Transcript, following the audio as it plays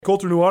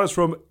Colter Nuanez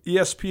from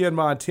ESPN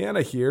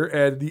Montana here,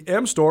 and the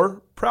M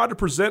Store, proud to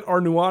present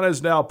our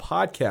Nuanez Now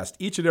podcast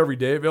each and every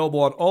day, available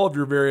on all of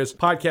your various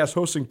podcast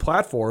hosting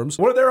platforms.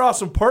 One of their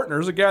awesome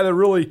partners, a guy that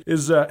really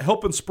is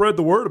helping spread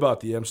the word about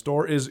the M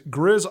Store, is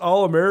Grizz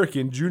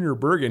All-American Junior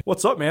Bergen.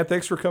 What's up, man?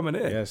 Thanks for coming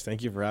in. Yes,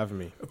 thank you for having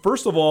me.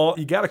 First of all,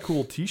 you got a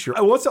cool t-shirt.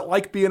 What's it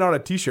like being on a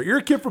t-shirt? You're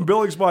a kid from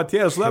Billings,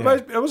 Montana, so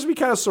that must be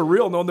kind of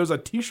surreal knowing there's a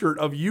t-shirt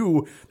of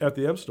you at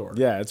the M Store.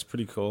 Yeah, it's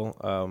pretty cool.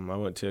 I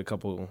went to a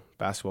couple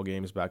basketball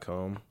games back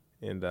home,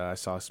 and I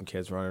saw some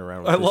kids running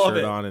around with the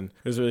shirt on, and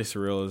it was really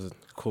surreal. It was a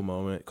cool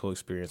moment, cool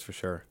experience for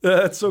sure.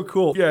 That's so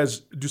cool. You guys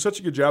do such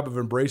a good job of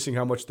embracing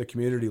how much the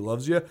community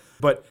loves you.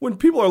 But when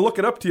people are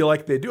looking up to you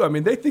like they do,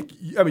 they think,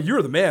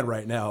 you're the man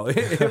right now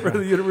for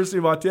the University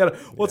of Montana.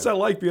 What's that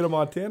like being a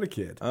Montana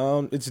kid?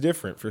 It's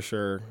different for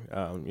sure.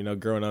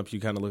 Growing up, you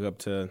kind of look up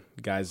to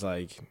guys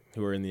like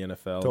who are in the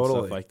NFL and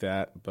stuff like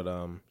that. But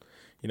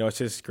it's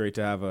just great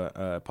to have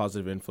a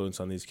positive influence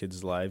on these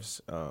kids' lives.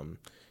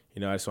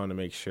 I just want to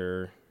make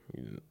sure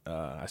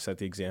I set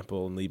the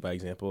example and lead by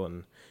example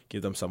and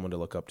give them someone to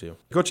look up to.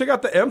 Go check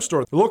out the M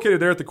Store. They're located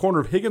there at the corner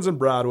of Higgins and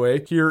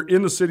Broadway here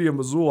in the city of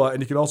Missoula,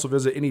 and you can also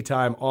visit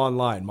anytime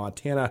online,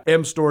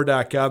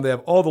 montanamstore.com. They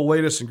have all the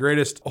latest and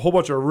greatest, a whole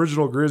bunch of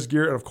original Grizz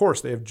gear, and of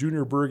course, they have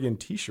Junior Bergen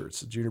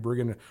t-shirts. Junior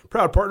Bergen,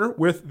 proud partner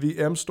with the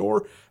M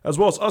Store, as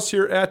well as us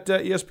here at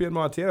ESPN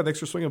Montana. Thanks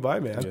for swinging by,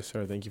 man. Yes,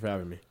 sir. Thank you for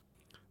having me.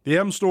 The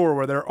M Store,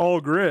 where they're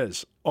all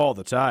Grizz all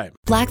the time.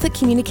 Blackfoot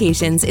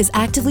Communications is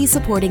actively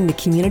supporting the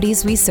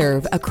communities we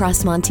serve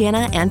across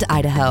Montana and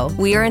Idaho.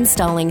 We are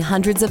installing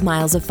hundreds of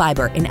miles of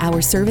fiber in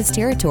our service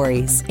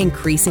territories,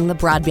 increasing the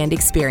broadband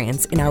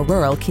experience in our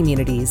rural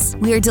communities.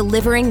 We are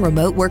delivering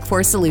remote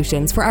workforce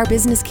solutions for our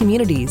business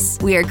communities.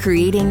 We are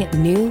creating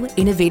new,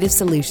 innovative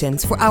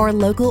solutions for our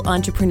local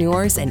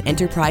entrepreneurs and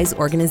enterprise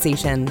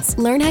organizations.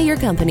 Learn how your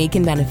company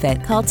can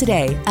benefit. Call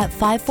today at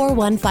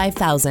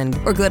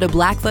 541-5000 or go to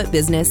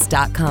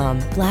blackfootbusiness.com.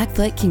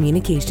 Blackfoot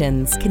Communications.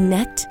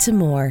 Connect to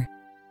more.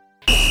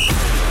 It's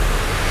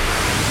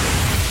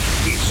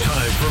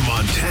time for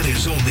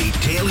Montana's only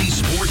daily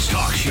sports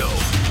talk show,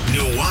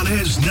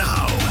 Nuanez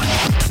Now.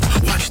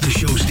 Watch the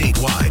show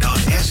statewide on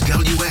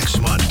SWX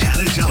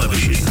Montana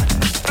Television.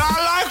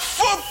 I like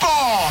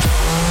football!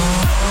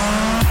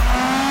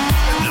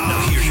 Now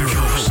here's your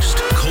host,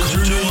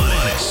 Colter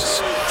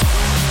Nuanez.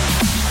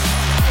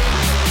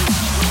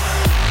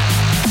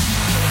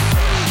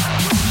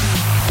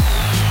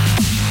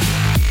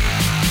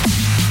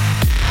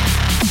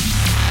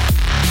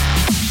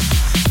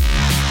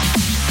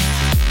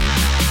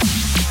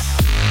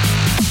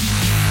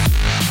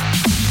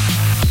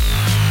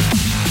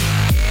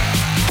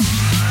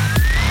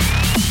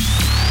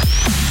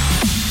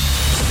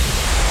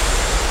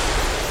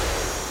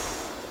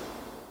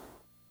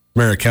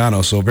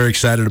 Americano, so very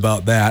excited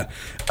about that.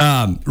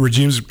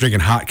 Regime's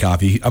drinking hot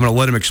coffee. I'm going to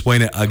let him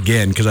explain it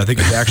again because I think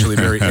it's actually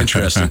very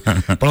interesting.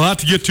 But a lot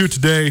to get to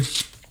today.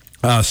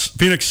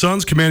 Phoenix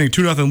Suns commanding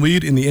 2-0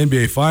 lead in the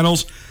NBA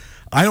Finals.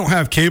 I don't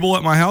have cable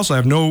at my house. I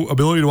have no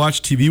ability to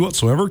watch TV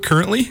whatsoever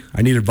currently.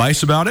 I need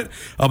advice about it.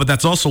 But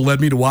that's also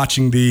led me to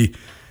watching the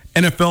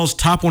NFL's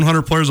top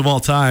 100 players of all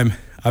time.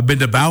 I've been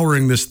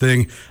devouring this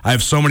thing. I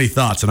have so many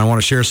thoughts, and I want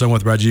to share some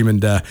with Rajim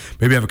and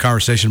maybe have a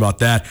conversation about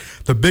that.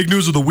 The big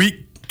news of the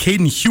week,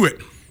 Caden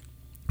Hewitt.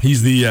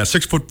 He's the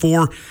 6'4",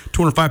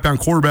 205-pound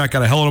quarterback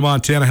out of Helena,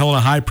 Montana, Helena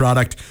High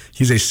product.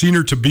 He's a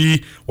senior to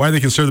be widely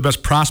considered the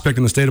best prospect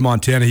in the state of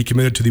Montana. He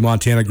committed to the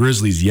Montana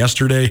Grizzlies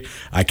yesterday.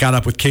 I caught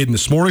up with Caden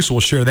this morning, so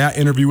we'll share that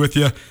interview with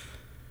you.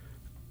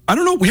 I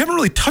don't know, we haven't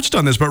really touched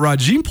on this, but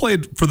Rajim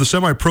played for the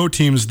semi-pro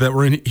teams that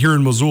were here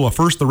in Missoula.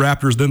 First the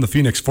Raptors, then the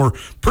Phoenix, for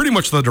pretty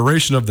much the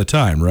duration of the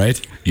time, right?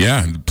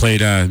 Yeah,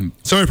 played...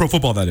 semi-pro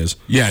football, that is.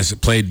 Yes,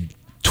 played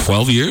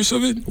 12 years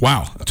of it.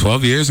 Wow.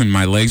 12 years, and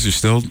my legs are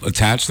still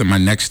attached, and my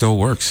neck still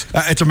works.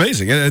 It's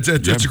amazing. It's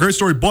a great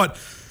story, but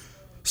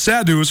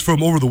sad news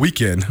from over the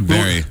weekend.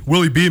 Very.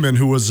 Willie Beeman,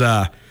 who was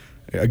a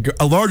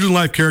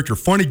larger-than-life character,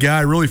 funny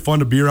guy, really fun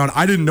to be around.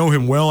 I didn't know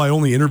him well. I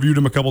only interviewed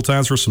him a couple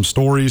times for some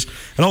stories,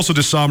 and also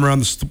just saw him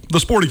around the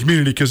sporting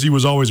community because he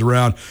was always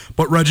around.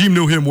 But Rajim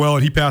knew him well,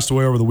 and he passed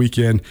away over the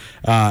weekend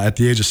at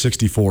the age of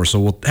 64. So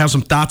we'll have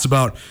some thoughts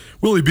about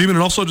Willie Beeman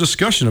and also a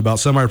discussion about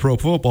semi-pro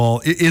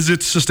football. Is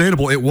it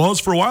sustainable? It was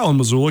for a while in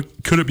Missoula.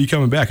 Could it be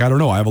coming back? I don't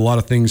know. I have a lot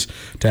of things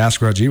to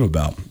ask Rajim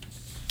about.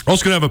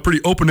 Also going to have a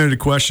pretty open-ended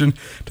question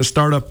to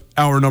start up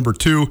hour number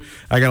 2.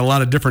 I got a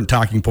lot of different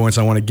talking points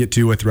I want to get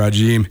to with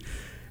Rajim.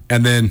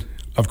 And then,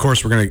 of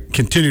course, we're going to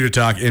continue to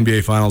talk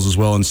NBA Finals as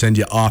well and send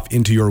you off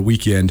into your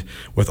weekend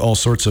with all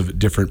sorts of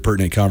different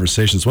pertinent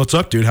conversations. What's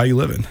up, dude? How you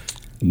living?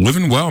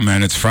 Living well,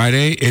 man. It's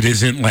Friday. It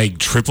isn't like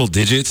triple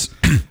digits.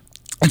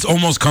 It's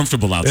almost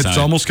comfortable outside. It's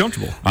almost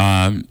comfortable.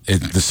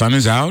 The sun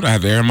is out. I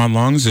have air in my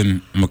lungs,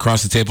 and I'm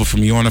across the table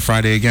from you on a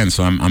Friday again,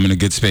 so I'm in a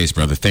good space,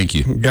 brother. Thank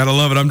you. Gotta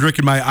love it. I'm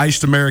drinking my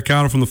iced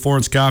Americano from the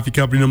Florence Coffee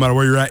Company. No matter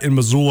where you're at in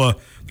Missoula,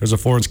 there's a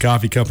Florence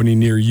Coffee Company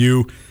near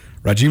you.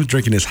 Rajim's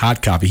drinking his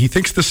hot coffee. He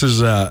thinks this is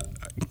the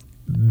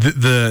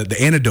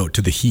antidote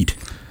to the heat.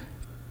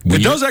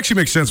 It does actually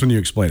make sense when you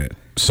explain it.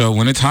 So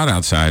when it's hot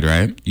outside,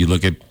 right, you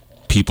look at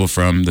people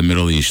from the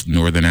Middle East,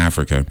 Northern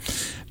Africa,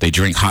 they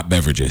drink hot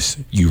beverages.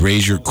 You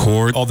raise your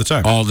core all the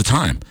time. All the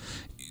time.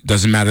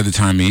 Doesn't matter the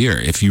time of year.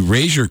 If you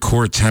raise your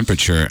core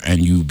temperature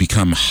and you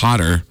become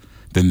hotter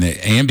than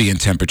the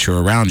ambient temperature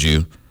around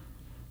you,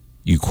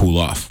 you cool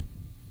off.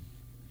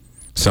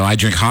 So I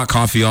drink hot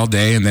coffee all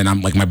day, and then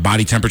I'm like, my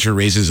body temperature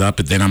raises up,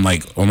 and then I'm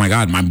like, oh my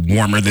God, I'm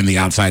warmer than the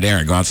outside air.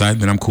 I go outside,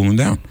 then I'm cooling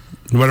down.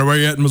 No matter where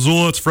you're at in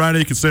Missoula, it's Friday.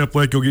 You can stay up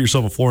late. Go get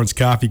yourself a Florence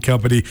Coffee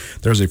Company.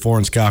 There's a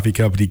Florence Coffee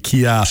Company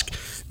kiosk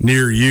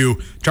near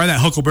you. Try that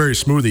Huckleberry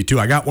smoothie, too.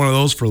 I got one of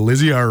those for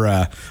Lizzie, our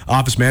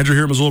office manager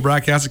here at Missoula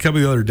Broadcasting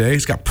Company the other day.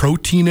 It's got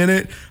protein in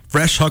it,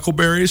 fresh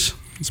huckleberries.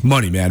 It's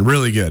money, man.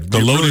 Really good. The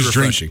Lotus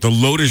drink. The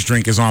Lotus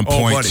drink is on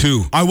point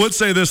too. I would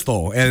say this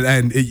though,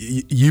 and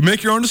you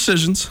make your own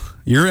decisions.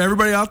 You're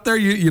everybody out there.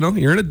 You know,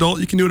 you're an adult.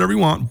 You can do whatever you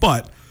want.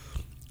 But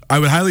I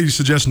would highly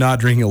suggest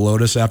not drinking a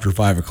Lotus after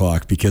 5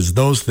 o'clock because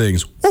those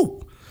things,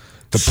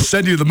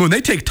 send you to the moon.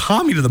 They take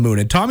Tommy to the moon,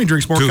 and Tommy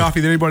drinks more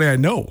coffee than anybody I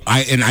know.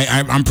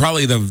 I'm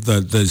probably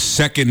the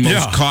second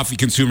most coffee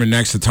consumer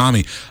next to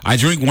Tommy. I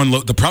drink one.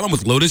 The problem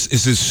with Lotus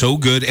is it's so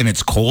good and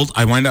it's cold.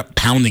 I wind up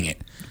pounding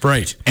it.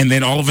 Right. And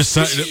then all of a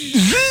sudden,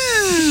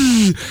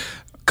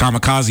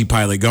 kamikaze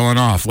pilot going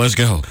off. Let's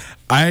go.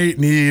 I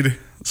need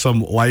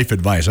some life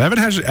advice. I haven't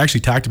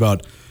actually talked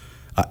about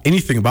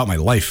anything about my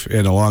life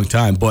in a long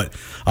time, but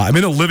I'm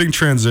in a living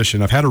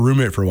transition. I've had a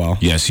roommate for a while.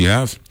 Yes, you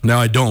have. Now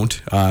I don't.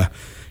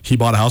 He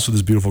bought a house with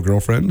his beautiful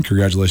girlfriend.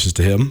 Congratulations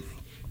to him.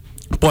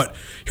 But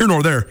here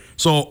nor there.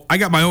 So I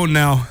got my own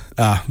now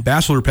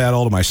bachelor pad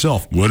all to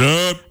myself. What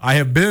up? I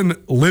have been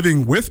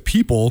living with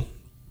people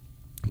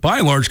by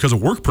and large because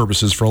of work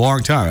purposes for a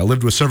long time. I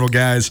lived with several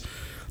guys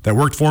that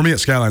worked for me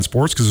at Skyline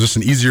Sports because it's just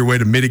an easier way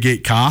to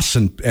mitigate costs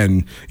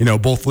and you know,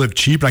 both live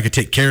cheap. And I could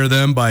take care of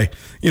them by,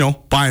 you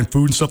know, buying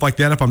food and stuff like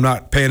that if I'm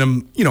not paying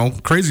them, you know,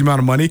 crazy amount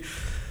of money.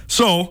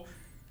 So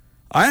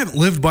I haven't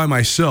lived by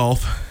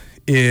myself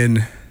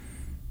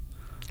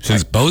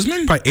since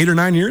Bozeman? Probably 8 or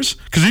 9 years.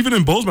 Because even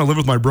in Bozeman, I lived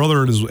with my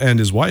brother and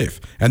his wife.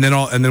 And then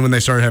when they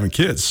started having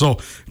kids. So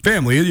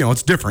family, you know,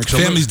 it's different.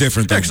 Family's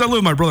different. Yeah, because I lived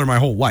with my brother my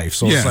whole life.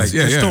 So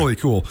it's totally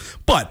cool.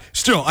 But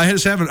still, I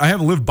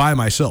haven't lived by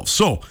myself.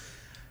 So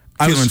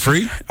feeling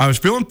free? I was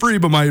feeling free,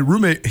 but my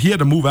roommate, he had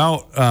to move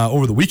out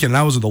over the weekend, and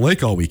I was at the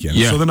lake all weekend.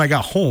 Yeah. So then I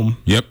got home.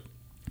 Yep.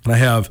 And I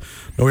have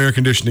no air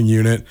conditioning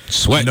unit.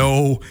 Sweat.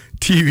 No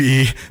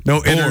TV, no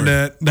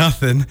internet,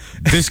 nothing.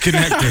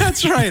 Disconnected.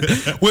 That's right.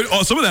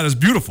 Some of that is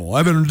beautiful.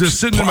 I've been just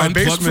sitting in my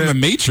basement. From the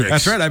Matrix.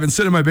 That's right. I've been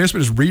sitting in my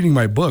basement just reading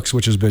my books,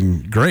 which has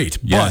been great.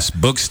 Yes,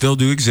 books still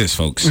do exist,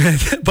 folks.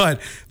 But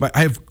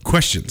I have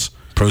questions.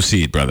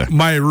 Proceed, brother.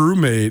 My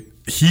roommate,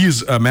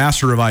 he's a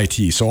master of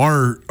IT. So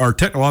our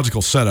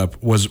technological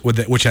setup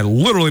which had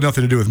literally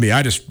nothing to do with me.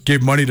 I just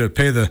gave money to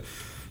pay the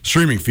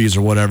streaming fees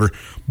or whatever,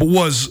 but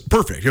was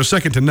perfect. It was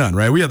second to none,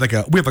 right? We have like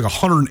a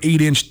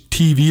 108-inch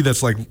TV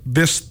that's like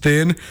this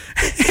thin,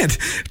 and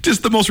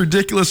just the most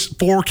ridiculous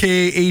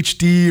 4K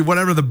HD,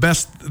 whatever the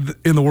best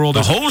in the world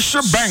is. The whole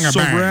shebang.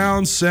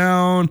 Surround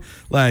sound,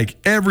 like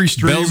every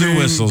streaming, bells and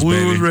whistles,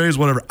 Blu-rays,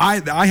 whatever.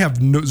 I have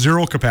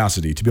zero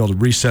capacity to be able to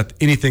reset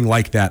anything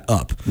like that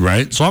up.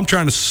 Right. So I'm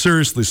trying to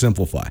seriously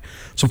simplify.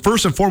 So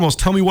first and foremost,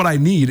 tell me what I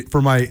need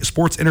for my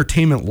sports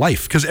entertainment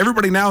life, because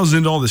everybody now is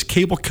into all this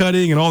cable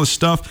cutting and all this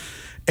stuff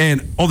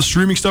and all the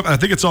streaming stuff, and I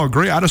think it's all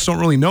great. I just don't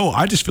really know.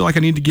 I just feel like I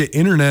need to get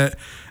internet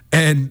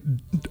and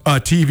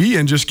TV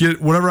and just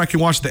get whatever I can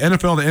watch the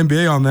NFL, the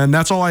NBA on. Then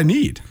that's all I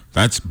need.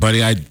 That's,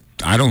 buddy. I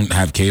don't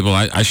have cable.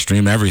 I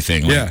stream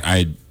everything.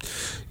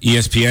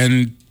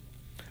 ESPN.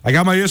 I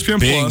got my ESPN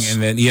Plus,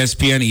 and then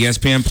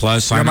ESPN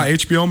Plus. I got my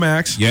HBO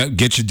Max. Yeah,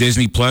 get your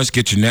Disney Plus,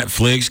 get your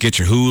Netflix, get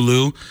your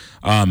Hulu.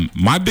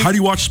 How do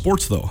you watch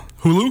sports though?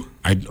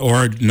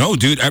 Hulu? No,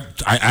 dude.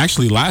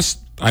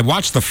 I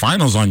watched the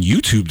finals on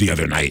YouTube the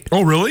other night.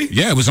 Oh, really?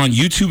 Yeah, it was on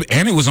YouTube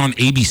and it was on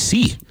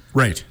ABC.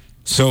 Right.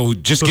 So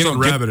just get some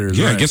rabbit ears.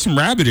 Yeah, get some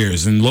rabbit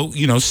ears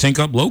and sync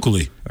up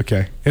locally.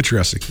 Okay,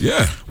 interesting.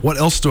 Yeah. What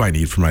else do I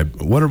need for my?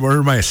 What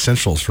are my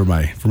essentials for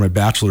my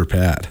bachelor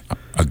pad?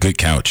 A good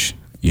couch.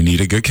 You need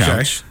a good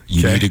couch. Okay.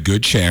 You need a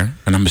good chair.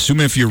 And I'm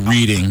assuming if you're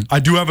reading, I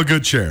do have a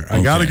good chair.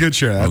 I got a good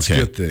chair. That's a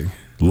good thing.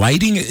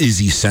 Lighting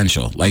is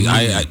essential. Like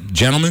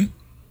gentlemen.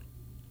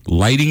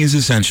 Lighting is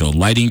essential.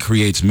 Lighting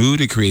creates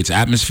mood. It creates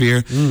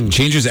atmosphere.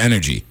 Changes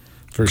energy.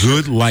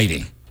 Good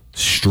lighting.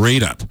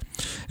 Straight up.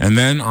 And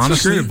then, honestly...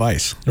 That's great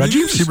advice.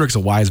 Rajiv Seabrook's a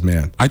wise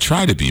man. I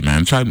try to be,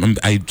 man.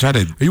 I try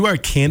to... Are you a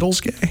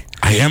candles guy?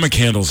 I am a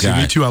candles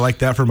guy. Me too. I like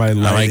that for my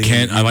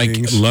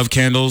lighting. Love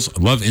candles.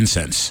 Love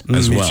incense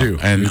as well. Me too.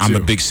 And I'm a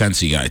big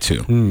Scentsy guy,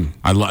 too.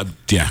 I love...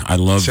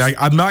 See,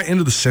 I'm not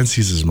into the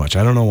Scentsy's as much.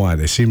 I don't know why.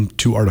 They seem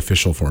too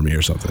artificial for me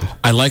or something.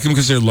 I like them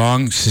because they're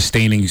long,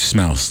 sustaining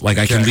smells. Like,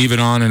 I can leave it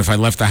on, and if I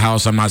left the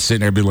house, I'm not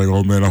sitting there being like,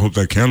 oh, man, I hope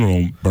that candle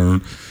don't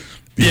burn.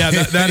 Yeah,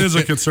 that is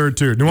a concern,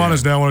 too.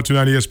 Nuanez Now,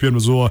 102.9 ESPN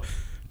Missoula.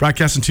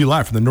 broadcasting to you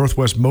live from the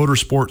Northwest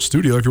Motorsport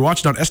Studio. If you're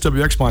watching on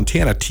SWX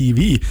Montana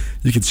TV,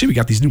 you can see we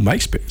got these new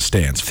mic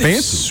stands.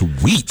 Fancy.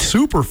 Sweet.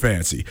 Super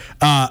fancy.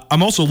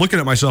 I'm also looking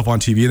at myself on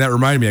TV, and that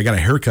reminded me I got a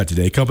haircut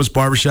today. Compass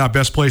Barbershop,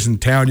 best place in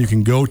town you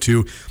can go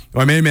to.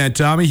 My main man,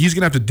 Tommy, he's going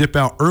to have to dip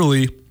out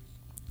early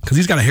because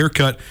he's got a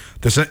haircut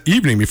this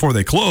evening before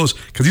they close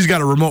because he's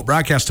got a remote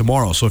broadcast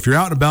tomorrow. So if you're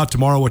out and about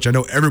tomorrow, which I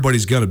know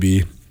everybody's going to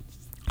be,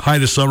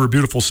 height of summer,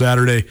 beautiful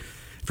Saturday.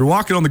 If you're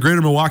walking on the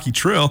Greater Milwaukee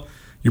Trail,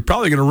 you're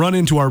probably going to run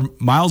into our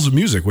Miles of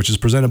Music, which is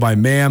presented by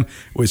MAM,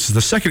 which is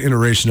the second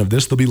iteration of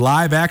this. There'll be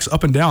live acts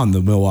up and down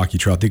the Milwaukee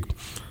Trail. I think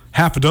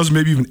half a dozen,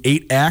 maybe even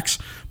 8 acts.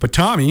 But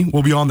Tommy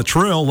will be on the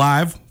trail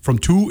live from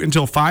 2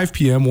 until 5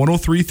 p.m.,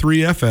 103.3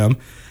 FM,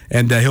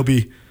 and he'll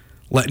be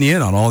letting you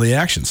in on all the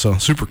action. So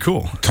super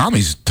cool.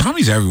 Tommy's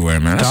everywhere,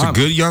 man. That's a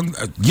good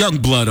young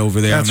blood over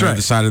there on the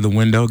other side of the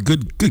window.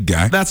 Good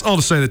guy. That's all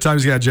to say that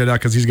Tommy's got to jet out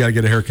because he's got to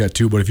get a haircut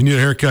too. But if you need a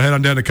haircut, head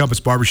on down to Compass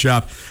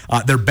Barbershop.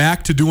 They're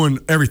back to doing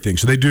everything.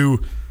 So they do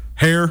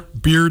hair,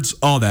 beards,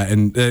 all that.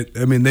 And,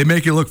 they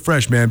make it look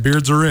fresh, man.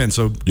 Beards are in.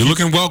 So you're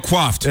looking well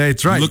coiffed. Hey,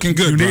 it's right. You're looking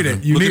good, You need brother.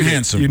 it. You looking need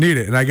handsome. it. You need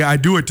it. And I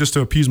do it just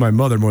to appease my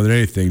mother more than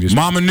anything. Just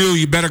Mama knew.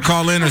 You better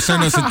call in or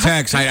send us a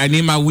text. I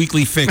need my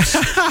weekly fix.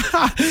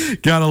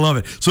 Gotta love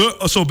it.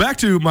 So back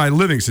to my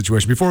living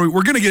situation. Before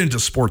we're going to get into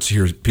sports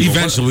here, people.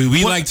 Eventually,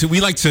 we like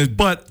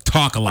to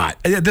talk a lot.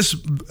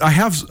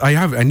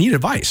 I need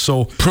advice.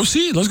 So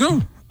proceed. Let's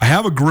go. I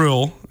have a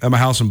grill at my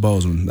house in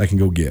Bozeman I can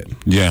go get.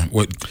 Yeah,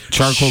 what,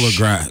 charcoal or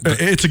gas?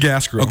 It's a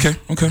gas grill. Okay.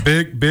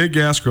 Big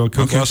gas grill,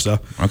 cook a lot of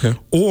stuff. Okay.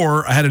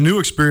 Or I had a new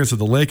experience at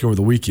the lake over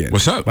the weekend.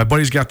 What's up? My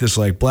buddy's got this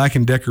like Black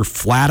 & Decker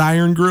flat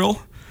iron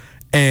grill.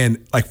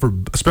 And like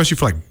especially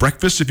for like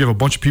breakfast, if you have a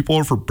bunch of people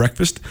over for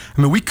breakfast,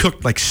 we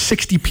cooked like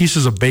 60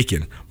 pieces of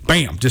bacon.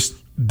 Bam, just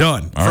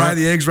done. Fry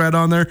the eggs right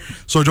on there.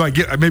 So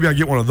maybe I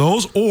get one of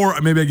those,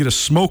 or maybe I get a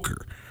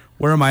smoker.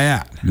 Where am I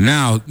at?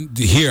 Now,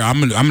 here,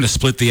 I'm gonna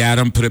split the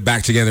atom, put it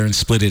back together, and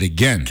split it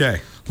again. Okay.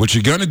 What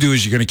you're going to do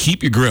is you're going to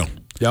keep your grill.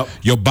 Yep.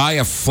 You'll buy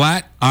a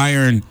flat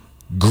iron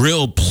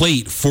grill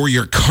plate for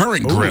your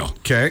current grill.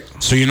 Okay.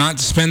 So you're not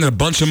spending a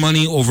bunch of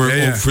money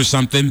over for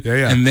something.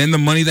 Yeah. And then the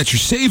money that you're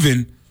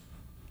saving,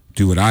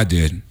 do what I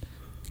did.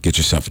 Get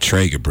yourself a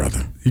Traeger,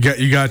 brother. You got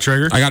a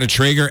Traeger? I got a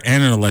Traeger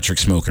and an electric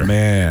smoker.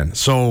 Man,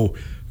 so...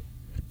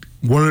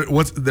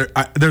 What's there?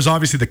 There's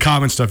obviously the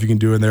common stuff you can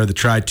do in there, the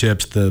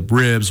tri-tips, the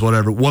ribs,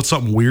 whatever. What's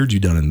something weird you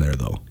done in there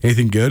though?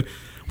 Anything good?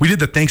 We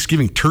did the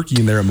Thanksgiving turkey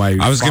in there at my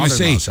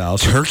father-in-law's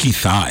house. Turkey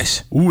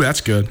thighs. Ooh,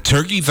 that's good.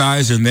 Turkey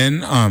thighs, and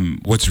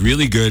then what's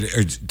really good,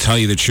 to tell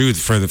you the truth,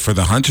 for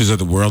the hunters of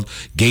the world,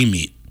 game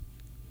meat.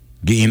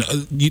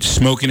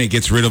 Smoking it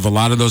gets rid of a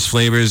lot of those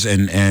flavors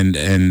and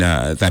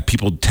that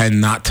people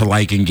tend not to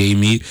like in game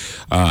meat.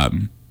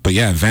 But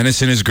yeah,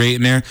 venison is great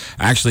in there.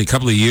 Actually, a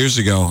couple of years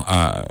ago,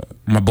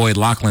 my boy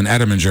Lachlan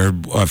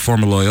Edeminger, a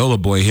former Loyola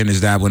boy, he and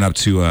his dad went up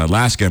to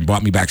Alaska and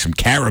brought me back some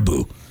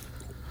caribou.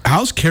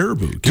 How's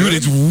caribou? Dude,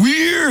 it's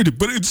weird,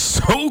 but it's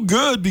so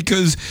good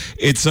because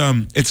it's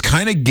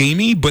kind of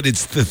gamey, but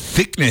it's the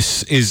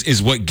thickness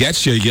is what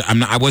gets you.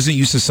 I wasn't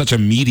used to such a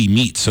meaty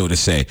meat, so to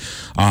say,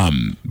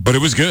 but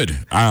it was good.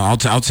 I'll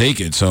take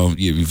it. So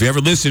if you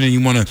ever listen and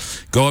you want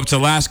to go up to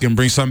Alaska and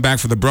bring something back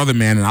for the brother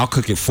man, and I'll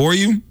cook it for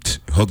you,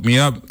 hook me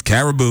up.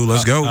 Caribou,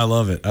 let's go. I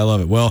love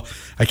it. Well,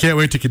 I can't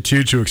wait to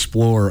continue to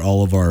explore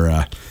all of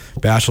our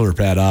bachelor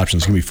pad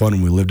options. It's going to be fun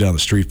when we live down the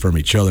street from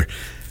each other.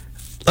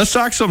 Let's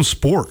talk some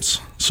sports.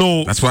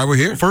 So that's why we're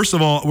here. First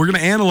of all, we're going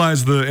to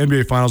analyze the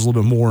NBA Finals a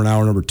little bit more in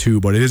hour number 2,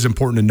 but it is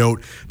important to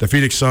note the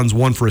Phoenix Suns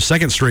won for a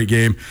second straight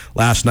game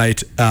last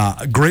night.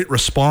 Great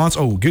response.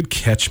 Oh, good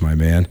catch, my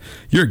man.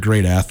 You're a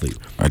great athlete.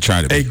 I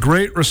tried to be. A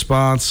great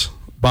response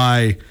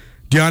by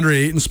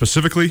DeAndre Ayton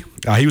specifically.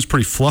 He was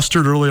pretty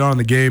flustered early on in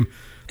the game.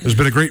 There's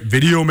been a great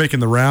video making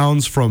the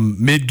rounds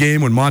from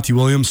mid-game when Monty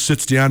Williams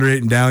sits DeAndre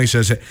Ayton down. He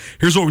says, hey,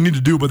 here's what we need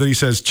to do, but then he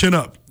says, chin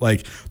up.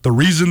 Like, the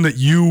reason that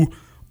you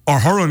are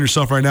hard on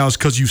yourself right now is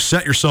because you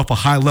set yourself a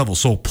high level.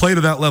 So play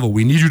to that level.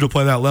 We need you to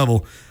play that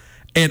level.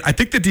 And I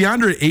think that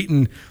DeAndre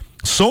Ayton,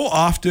 so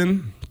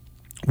often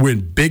when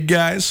big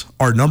guys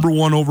are number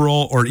 1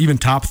 overall or even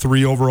top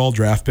 3 overall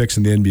draft picks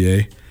in the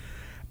NBA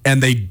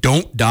and they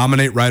don't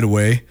dominate right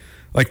away,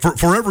 like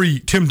for every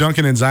Tim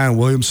Duncan and Zion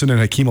Williamson and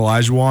Hakeem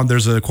Olajuwon,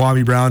 there's a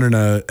Kwame Brown and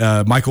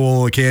a Michael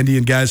Olakandi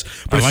and guys.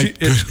 But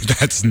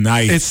that's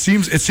nice. It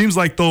seems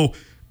like though,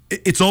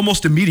 it's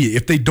almost immediate.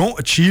 If they don't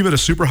achieve at a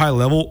super high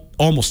level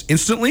almost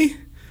instantly,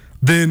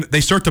 then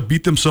they start to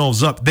beat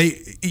themselves up.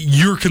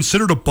 You're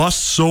considered a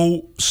bust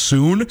so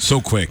soon.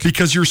 So quick.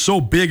 Because you're so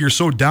big, you're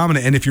so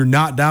dominant, and if you're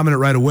not dominant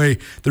right away,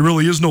 there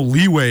really is no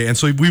leeway. And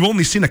so we've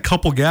only seen a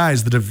couple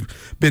guys that have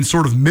been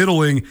sort of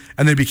middling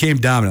and they became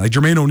dominant. Like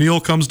Jermaine O'Neal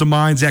comes to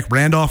mind, Zach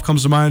Randolph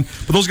comes to mind.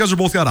 But those guys are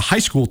both out of high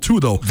school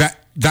too, though.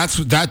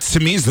 That to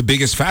me is the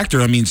biggest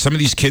factor. I mean, some of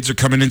these kids are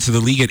coming into the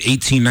league at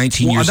 18,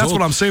 19 years old. That's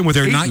what I'm saying with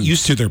They're Ayton. not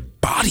used to their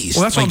bodies.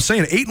 Well, that's what I'm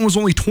saying. Ayton was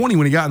only 20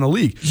 when he got in the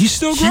league. He's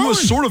still growing. He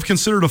was sort of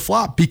considered a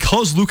flop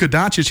because Luka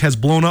Doncic has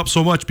blown up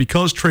so much,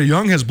 because Trae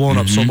Young has blown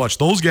up so much.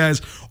 Those guys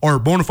are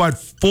bona fide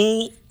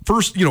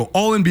first,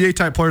 all NBA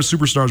type players,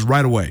 superstars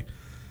right away.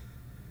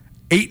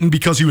 Ayton,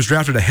 because he was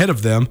drafted ahead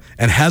of them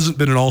and hasn't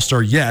been an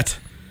all-star yet,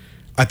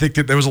 I think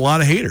that there was a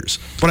lot of haters.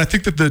 But I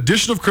think that the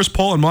addition of Chris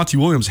Paul and Monty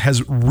Williams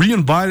has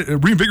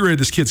reinvigorated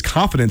this kid's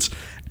confidence,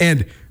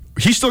 and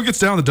he still gets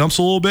down the dumps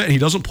a little bit, and he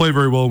doesn't play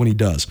very well when he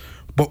does.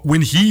 But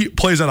when he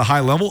plays at a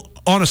high level,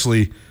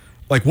 honestly,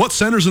 like, what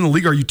centers in the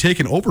league are you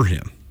taking over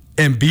him?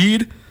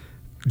 Embiid,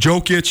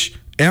 Jokic,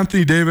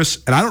 Anthony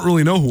Davis, and I don't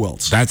really know who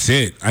else. That's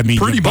it. I mean,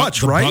 pretty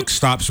much, right? The buck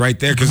stops right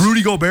there.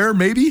 Rudy Gobert,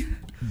 maybe?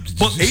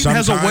 But Ayton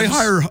has a way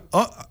higher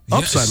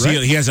upside,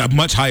 right? He has a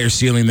much higher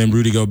ceiling than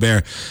Rudy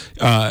Gobert.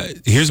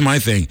 Here's my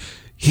thing.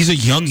 He's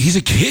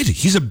a kid.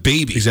 He's a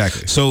baby.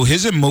 Exactly. So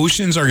his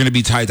emotions are going to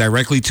be tied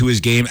directly to his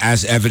game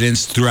as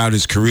evidenced throughout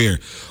his career.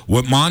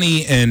 What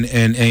Monty and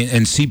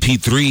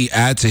CP3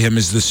 add to him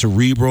is the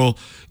cerebral,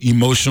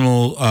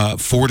 emotional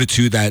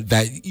fortitude that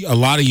a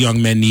lot of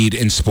young men need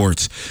in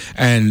sports.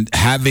 And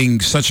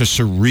having such a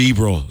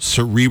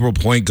cerebral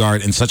point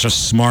guard and such a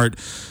smart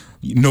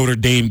Notre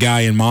Dame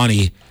guy in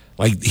Monty,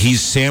 like, he's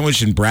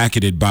sandwiched and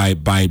bracketed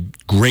by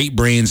great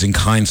brains and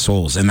kind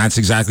souls, and that's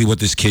exactly what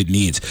this kid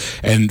needs.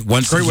 And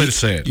once great way to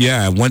say it.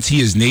 Yeah, once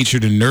he is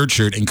nurtured and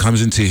nurtured and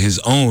comes into his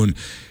own,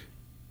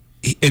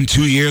 in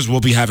 2 years we'll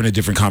be having a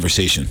different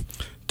conversation.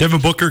 Devin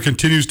Booker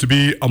continues to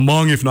be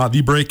among, if not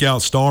the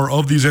breakout star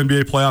of these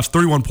NBA playoffs.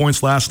 31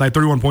 points last night,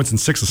 31 points and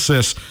 6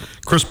 assists.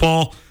 Chris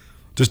Paul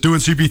just doing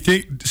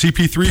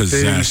CP3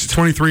 things,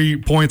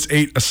 23 points,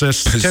 8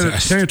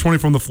 assists, 10 of 20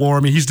 from the floor.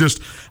 I mean, he's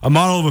just a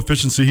model of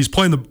efficiency. He's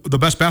playing the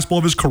best basketball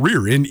of his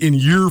career in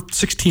year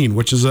 16,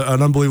 which is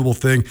an unbelievable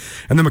thing.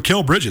 And then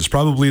Mikal Bridges,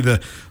 probably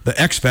the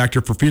X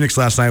factor for Phoenix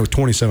last night with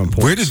 27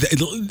 points.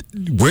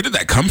 Where did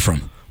that come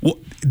from? Well,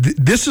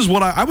 this is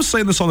what I was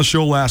saying this on the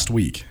show last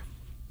week.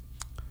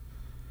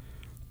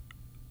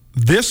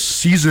 This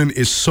season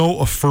is so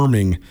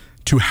affirming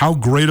to how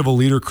great of a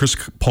leader Chris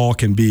Paul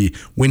can be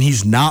when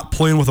he's not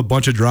playing with a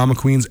bunch of drama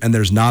queens and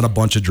there's not a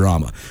bunch of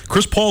drama.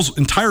 Chris Paul's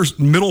entire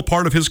middle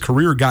part of his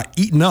career got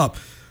eaten up.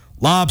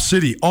 Lob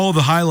City, all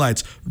the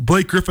highlights.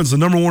 Blake Griffin's the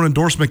number one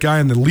endorsement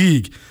guy in the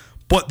league.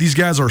 But these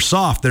guys are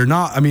soft. They're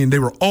not. I mean, they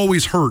were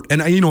always hurt.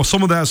 And,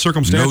 some of that is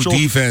circumstantial. No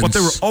defense. But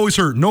they were always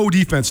hurt. No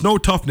defense, no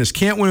toughness.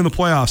 Can't win in the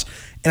playoffs.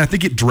 And I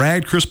think it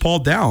dragged Chris Paul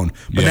down.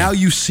 But now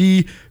you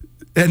see,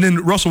 and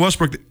then Russell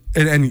Westbrook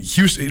and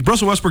Houston,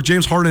 Russell Westbrook,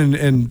 James Harden,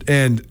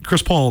 and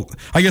Chris Paul.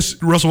 I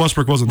guess Russell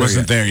Westbrook wasn't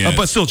there yet.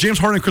 But still, James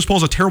Harden and Chris Paul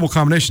is a terrible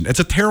combination. It's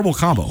a terrible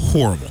combo.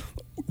 Horrible.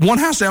 One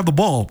has to have the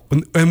ball.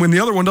 And when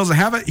the other one doesn't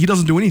have it, he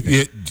doesn't do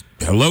anything.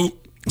 Hello?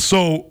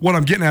 So what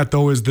I'm getting at,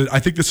 though, is that I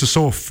think this is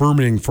so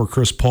affirming for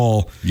Chris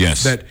Paul.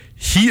 Yes. That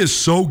he is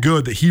so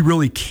good that he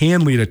really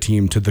can lead a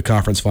team to the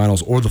conference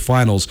finals or the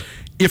finals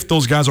if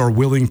those guys are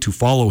willing to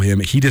follow him.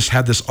 He just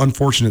had this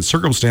unfortunate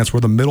circumstance where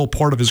the middle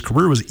part of his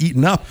career was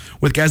eaten up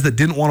with guys that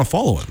didn't want to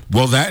follow him.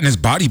 Well, that and his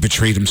body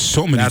betrayed him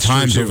so many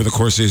times over the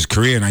course of his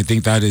career, and I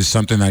think that is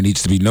something that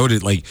needs to be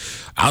noted. Like,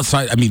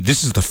 outside, I mean,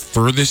 this is the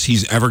furthest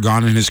he's ever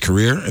gone in his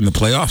career in the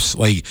playoffs.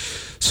 Like,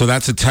 so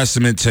that's a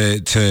testament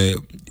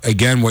to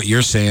again, what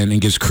you're saying,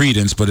 and gives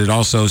credence, but it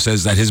also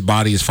says that his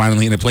body is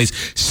finally in a place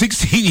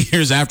 16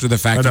 years after the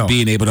fact of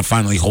being able to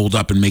finally hold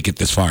up and make it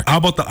this far. How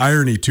about the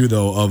irony, too,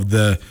 though, of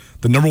the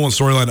number one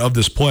storyline of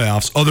this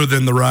playoffs, other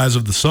than the rise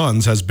of the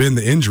Suns, has been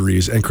the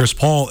injuries, and Chris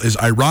Paul is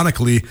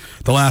ironically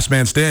the last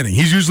man standing.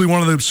 He's usually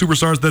one of the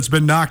superstars that's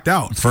been knocked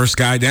out. First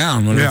guy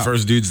down, one of the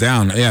first dudes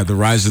down. Yeah, the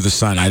rise of the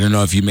sun. I don't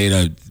know if you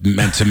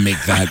meant to make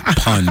that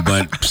pun,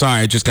 but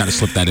sorry, I just got to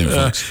slip that in,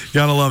 folks.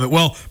 Gotta love it.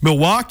 Well,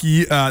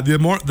 Milwaukee,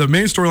 the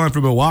main storyline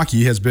for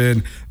Milwaukee has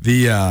been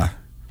the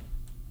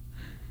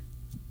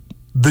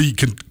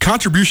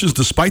contributions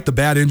despite the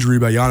bad injury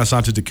by Giannis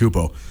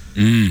Antetokounmpo.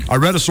 I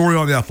read a story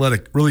on The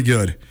Athletic, really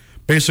good,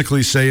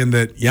 basically saying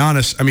that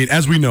Giannis, I mean,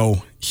 as we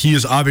know, he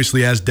is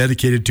obviously as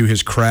dedicated to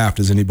his craft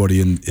as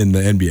anybody in the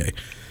NBA.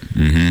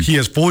 Mm-hmm. He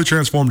has fully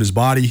transformed his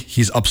body.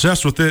 He's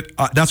obsessed with it.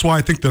 That's why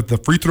I think that the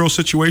free throw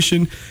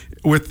situation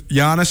with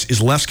Giannis is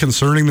less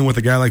concerning than with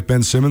a guy like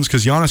Ben Simmons,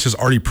 because Giannis has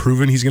already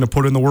proven he's going to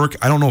put in the work.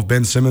 I don't know if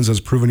Ben Simmons has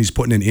proven he's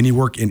putting in any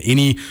work in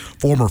any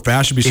form or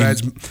fashion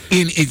besides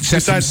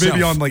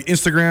maybe on like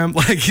Instagram.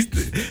 Like,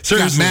 seriously,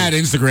 got mad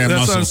Instagram that's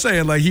muscle. What I'm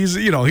saying. Like,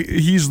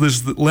 he's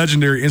this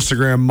legendary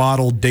Instagram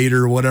model,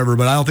 dater, or whatever.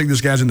 But I don't think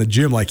this guy's in the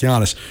gym like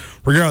Giannis.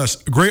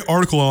 Regardless, a great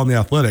article on The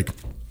Athletic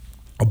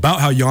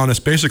about how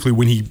Giannis, basically,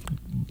 when he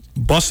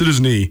busted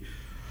his knee,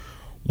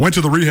 went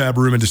to the rehab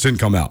room and just didn't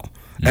come out.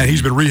 Mm-hmm. And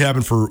he's been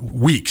rehabbing for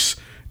weeks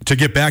to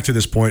get back to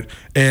this point.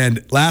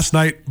 And last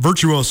night,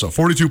 virtuoso,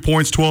 42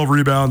 points, 12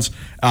 rebounds,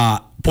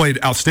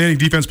 played outstanding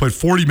defense, played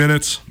 40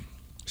 minutes.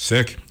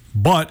 Sick.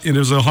 But it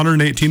was a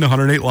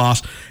 118-108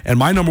 loss. And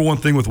my number one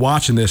thing with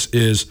watching this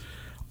is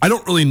I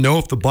don't really know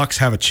if the Bucks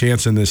have a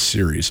chance in this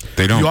series.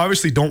 They don't. You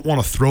obviously don't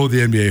want to throw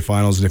the NBA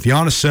Finals. And if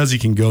Giannis says he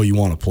can go, you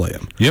want to play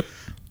him. Yep.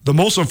 the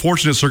most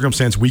unfortunate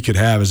circumstance we could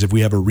have is if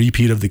we have a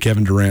repeat of the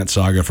Kevin Durant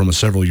saga from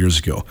several years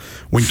ago,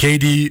 when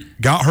KD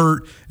got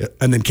hurt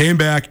and then came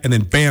back and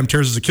then bam,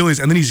 tears his Achilles,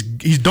 and then he's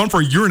done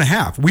for a year and a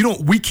half.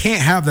 We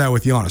can't have that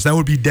with Giannis. That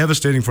would be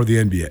devastating for the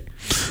NBA.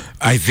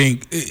 I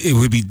think it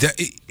would be.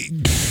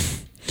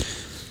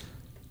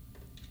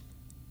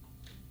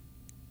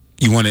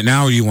 You want it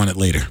now or you want it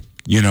later?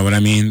 You know what I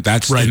mean?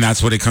 That's right. And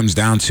that's what it comes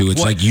down to.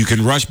 It's like you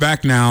can rush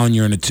back now and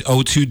you're in a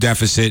 0-2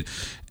 deficit,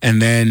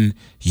 and then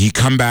you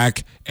come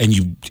back and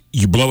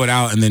you blow it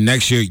out, and then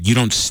next year you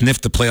don't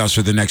sniff the playoffs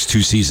for the next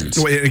 2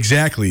 seasons.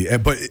 Exactly.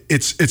 But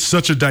it's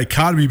such a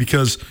dichotomy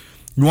because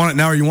you want it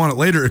now or you want it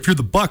later. If you're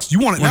the Bucks, you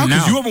want it now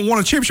because you haven't won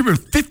a championship in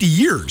 50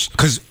 years.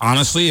 Because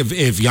honestly, if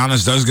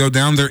Giannis does go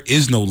down, there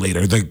is no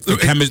later.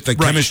 The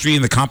chemistry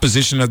and the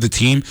composition of the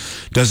team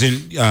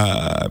doesn't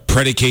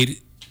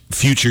predicate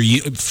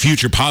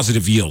future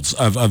positive yields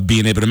of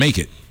being able to make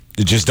it.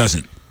 It just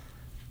doesn't.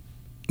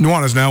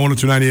 Nuanez now,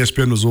 102.9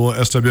 ESPN Missoula,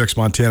 SWX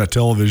Montana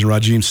Television.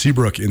 Rajim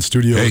Seabrook in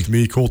studio with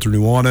me, Colter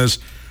Nuanez.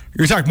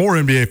 We're going to talk more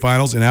NBA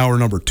Finals in hour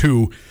number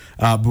 2,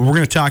 but we're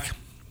going to talk.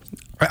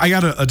 I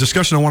got a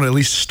discussion I want to at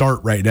least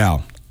start right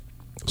now.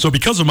 So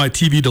because of my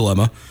TV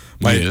dilemma,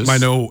 my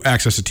no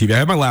access to TV, I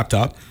have my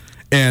laptop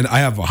and I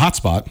have a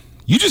hotspot.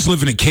 You just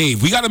live in a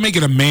cave. We got to make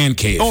it a man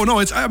cave. Oh no,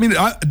 I've been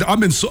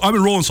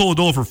rolling Solo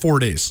Dolo for 4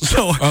 days.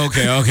 So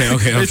okay.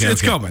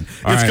 It's coming.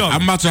 It's coming.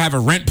 I'm about to have a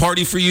rent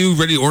party for you.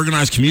 Ready to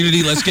organize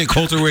community. Let's get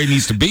Colter where he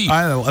needs to be.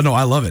 I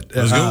love it.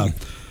 Let's go.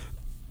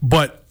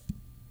 But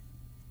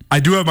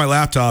I do have my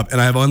laptop and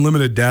I have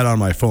unlimited data on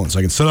my phone, so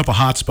I can set up a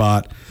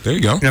hotspot. There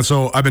you go. And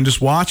so I've been just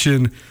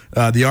watching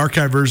the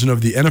archive version of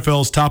the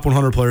NFL's top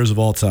 100 players of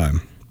all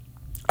time.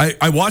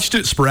 I watched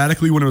it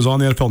sporadically when it was on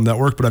the NFL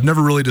Network, but I've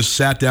never really just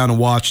sat down and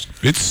watched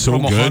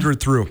from 100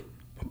 through.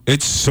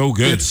 It's so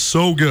good. It's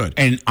so good.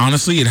 And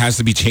honestly, it has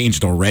to be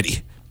changed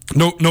already.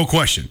 No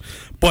question.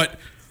 But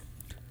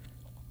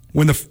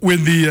when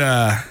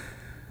the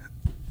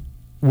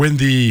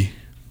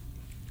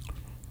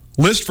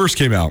list first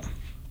came out,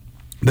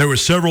 there were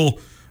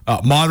several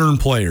modern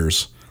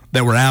players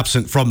that were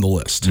absent from the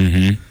list.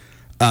 Mm-hmm.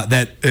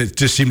 That it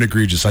just seemed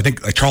egregious. I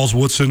think Charles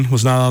Woodson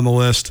was not on the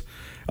list.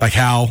 Like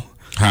how?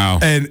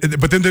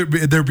 But then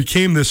there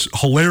became this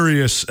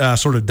hilarious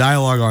sort of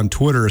dialogue on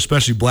Twitter,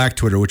 especially Black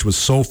Twitter, which was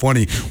so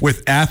funny,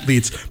 with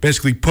athletes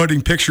basically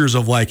putting pictures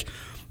of like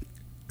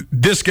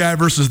this guy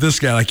versus this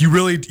guy. Like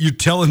you're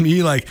telling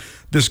me like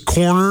this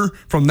corner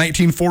from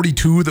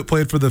 1942 that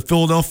played for the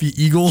Philadelphia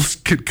Eagles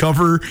could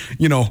cover,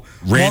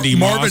 Randy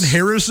Marvin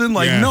Harrison?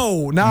 Like,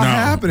 no, not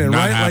happening,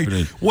 right? Happening.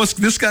 Like, what's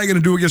this guy going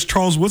to do against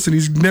Charles Woodson?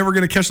 He's never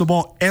going to catch the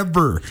ball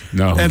ever.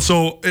 No. And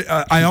so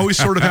I always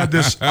sort of had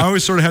this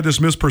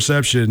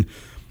misperception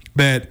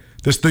that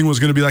this thing was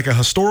going to be like a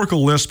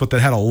historical list, but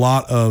that had a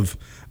lot of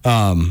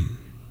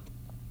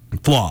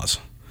flaws.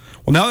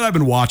 Well, now that I've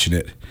been watching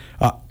it,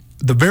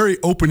 the very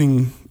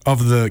opening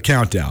of the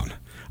countdown,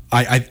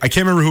 I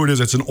can't remember who it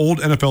is. It's an old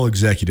NFL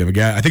executive, a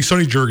guy. I think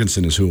Sonny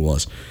Jurgensen is who it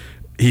was.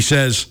 He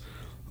says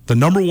the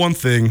number one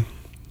thing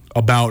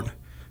about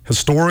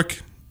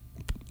historic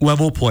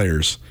level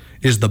players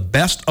is the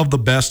best of the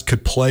best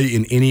could play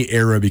in any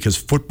era because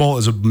football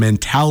is a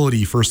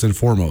mentality first and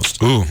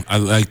foremost. Ooh, I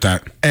like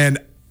that. And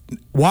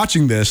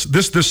watching this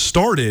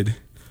started.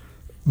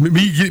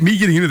 Me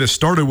getting into this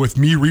started with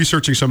me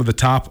researching some of the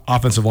top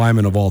offensive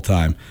linemen of all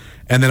time.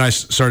 And then I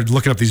started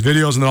looking up these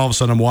videos, and then all of a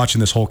sudden I'm watching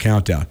this whole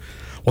countdown.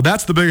 Well,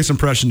 that's the biggest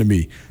impression to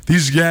me.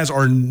 These guys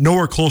are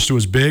nowhere close to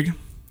as big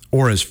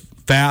or as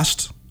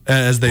fast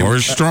as they or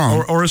as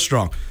strong. Or as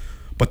strong.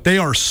 But they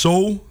are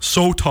so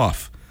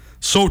tough.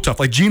 So tough.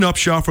 Like Gene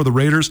Upshaw for the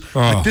Raiders. Oh.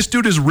 Like this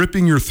dude is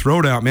ripping your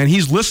throat out, man.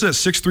 He's listed at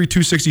 6'3",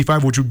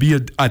 265, which would be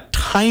a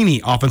tiny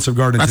offensive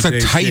guard in today's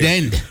That's a tight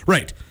game. end.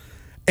 Right.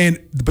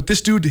 But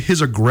this dude,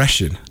 his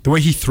aggression, the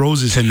way he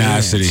throws his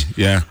tenacity, hands,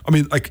 yeah. I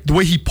mean, like the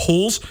way he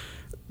pulls.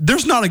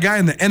 There's not a guy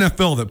in the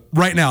NFL that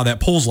right now that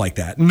pulls like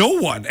that. No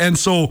one. And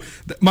so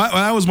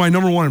that was my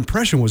number one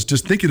impression, was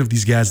just thinking of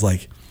these guys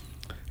like,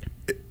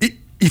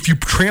 if you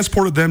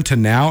transported them to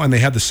now and they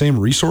had the same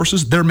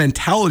resources, their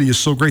mentality is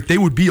so great, they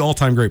would be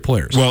all-time great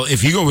players. Well,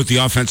 if you go with the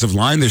offensive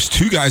line, there's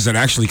 2 guys that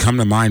actually come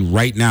to mind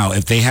right now.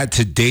 If they had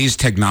today's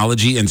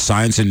technology and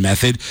science and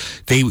method,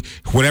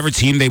 whatever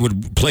team they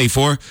would play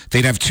for,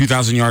 they'd have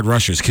 2,000-yard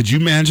rushers. Could you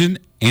imagine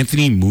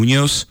Anthony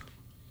Munoz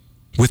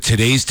with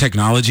today's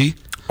technology?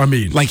 I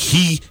mean, like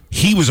he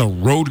was a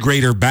road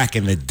grader back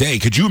in the day.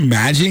 Could you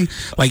imagine,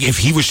 like, if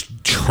he was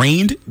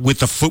trained with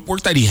the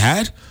footwork that he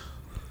had?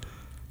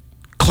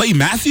 Clay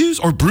Matthews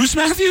or Bruce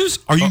Matthews?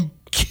 Are you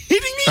kidding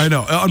me? I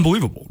know,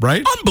 unbelievable,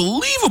 right?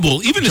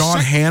 Unbelievable. Even John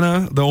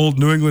Hanna, the old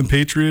New England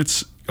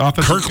Patriots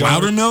offensive Kirk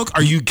Loudermilk?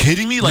 Are you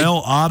kidding me? Like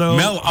Mel Otto,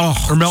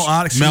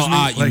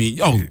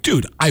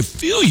 dude, I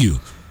feel you.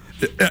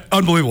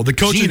 Unbelievable. The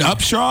coach Gene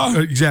Upshaw,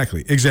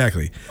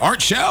 exactly.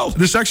 Art Shell.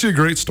 This is actually a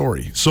great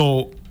story.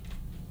 So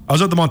I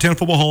was at the Montana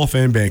Football Hall of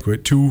Fame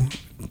banquet 2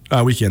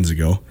 weekends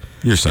ago.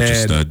 You're such a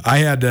stud. I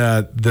had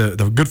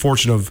the good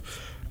fortune of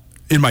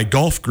in my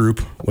golf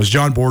group was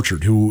John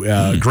Borchard, who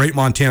great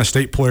Montana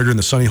State player during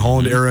the Sonny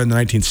Holland era in the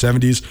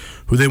 1970s,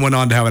 who then went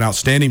on to have an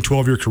outstanding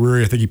 12-year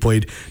career. I think he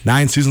played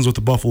 9 seasons with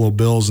the Buffalo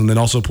Bills and then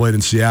also played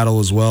in Seattle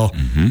as well.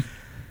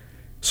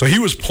 So he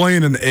was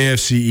playing in the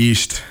AFC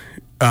East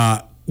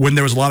when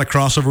there was a lot of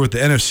crossover with the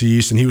NFC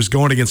East, and he was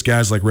going against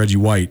guys like Reggie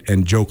White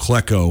and Joe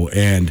Klecko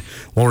and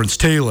Lawrence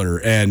Taylor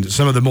and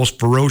some of the most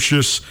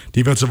ferocious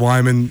defensive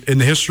linemen in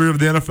the history of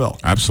the NFL.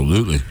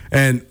 Absolutely.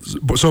 And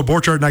so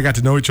Borchard and I got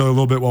to know each other a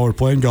little bit while we were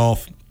playing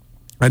golf.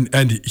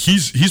 And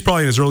he's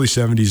probably in his early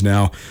 70s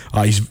now.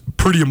 He's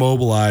pretty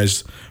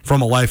immobilized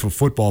from a life of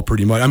football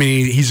pretty much. I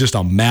mean, he's just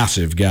a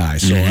massive guy.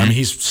 So, I mean,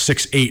 he's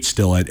 6'8"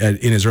 still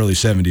in his early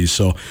 70s.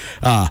 So,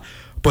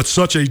 but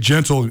such a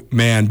gentle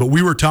man. But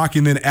we were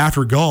talking then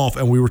after golf,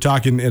 and we were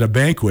talking at a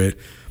banquet,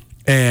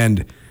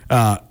 and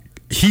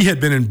he had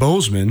been in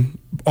Bozeman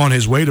on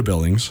his way to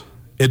Billings,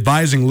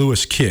 advising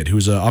Lewis Kidd,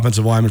 who's an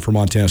offensive lineman for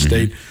Montana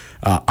State.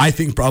 I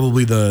think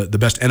probably the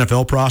best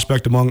NFL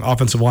prospect among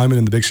offensive linemen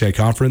in the Big Sky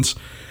Conference.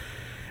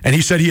 And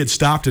he said he had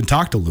stopped and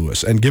talked to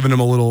Lewis and given him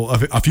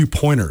a few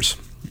pointers.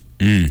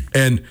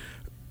 And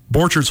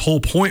Borchard's whole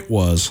point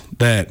was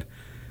that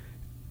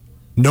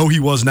no, he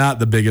was not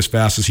the biggest,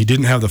 fastest. He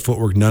didn't have the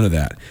footwork, none of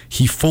that.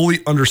 He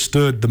fully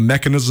understood the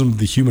mechanism of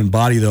the human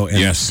body, though,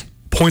 and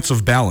points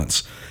of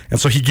balance. And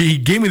so he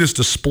gave me this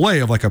display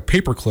of like a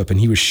paperclip, and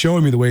he was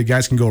showing me the way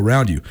guys can go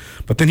around you.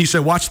 But then he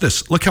said, watch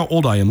this. Look how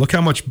old I am. Look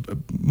how much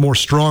more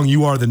strong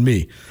you are than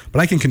me.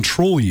 But I can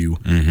control you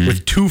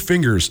with 2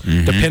 fingers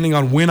depending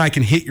on when I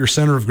can hit your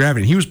center of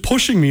gravity. And he was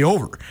pushing me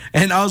over.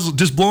 And I was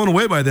just blown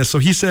away by this. So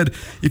he said,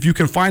 if you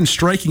can find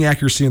striking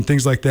accuracy and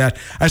things like that,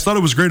 I just thought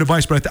it was great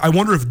advice. But I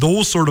wonder if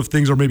those sort of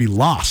things are maybe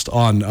lost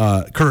on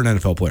current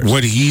NFL players.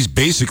 What he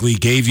basically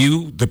gave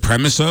you the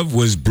premise of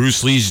was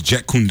Bruce Lee's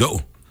Jeet Kune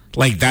Do.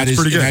 Like that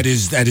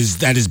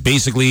is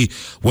basically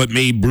what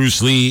made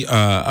Bruce Lee,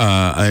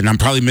 and I'm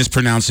probably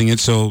mispronouncing it,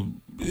 so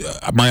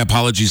my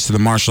apologies to the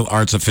martial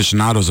arts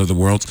aficionados of the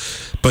world,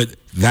 but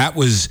that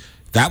was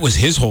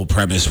his whole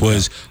premise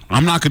was,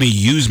 I'm not going to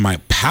use my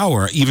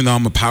power, even though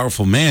I'm a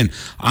powerful man.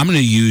 I'm going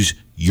to use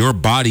your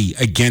body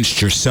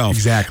against yourself.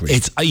 Exactly.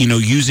 It's,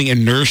 using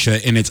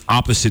inertia in its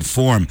opposite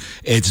form.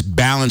 It's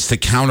balance to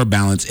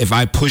counterbalance. If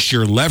I push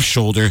your left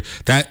shoulder,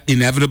 that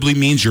inevitably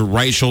means your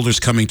right shoulder's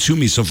coming to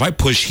me. So if I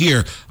push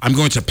here, I'm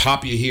going to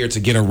pop you here to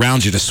get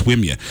around you to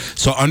swim you.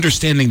 So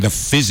understanding the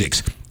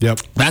physics.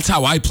 Yep. That's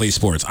how I play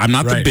sports. I'm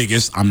not the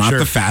biggest. I'm not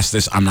the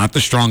fastest. I'm not the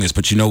strongest.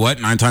 But you know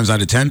what? 9 times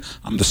out of 10,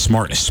 I'm the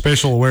smartest.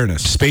 Spatial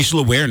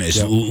awareness.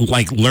 Yep.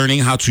 Like learning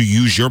how to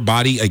use your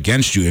body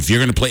against you. If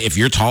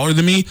you're taller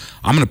than me,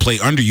 I'm going to play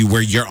under you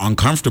where you're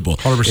uncomfortable.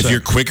 100%. If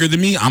you're quicker than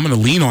me, I'm going to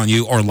lean on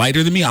you, or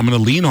lighter than me, I'm going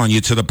to lean on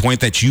you to the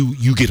point that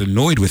you get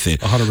annoyed with it.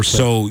 100%.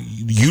 So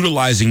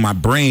utilizing my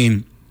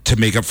brain to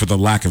make up for the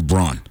lack of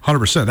brawn.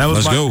 100%.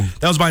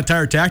 That was my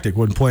entire tactic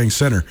when playing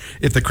center.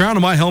 If the crown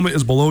of my helmet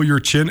is below your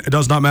chin, it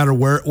does not matter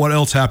what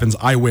else happens,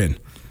 I win.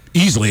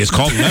 Easily. It's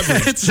called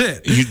leverage. That's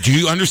it. Do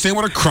you understand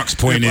what a crux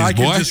point is, I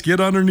boy? can just get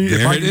underneath.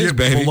 There if I it is, get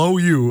baby. below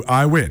you,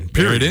 I win. Period.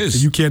 There it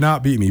is. You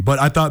cannot beat me. But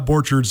I thought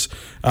Borchard's,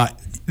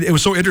 it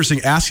was so interesting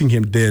asking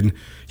him then.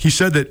 He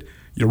said that,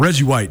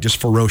 Reggie White, just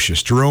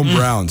ferocious. Jerome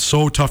Brown,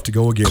 so tough to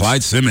go against.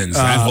 Clyde Simmons,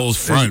 that whole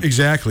front.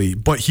 Exactly.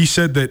 But he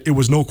said that it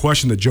was no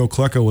question that Joe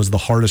Klecko was the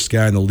hardest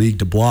guy in the league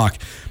to block,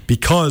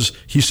 because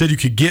he said you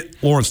could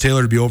get Lawrence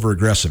Taylor to be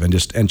over-aggressive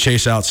and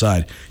chase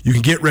outside. You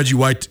can get Reggie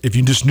White, if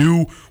you just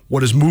knew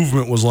what his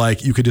movement was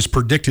like, you could just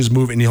predict his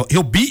move, and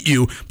he'll beat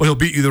you, but he'll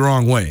beat you the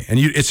wrong way. And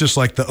it's just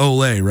like the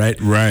Olay, right?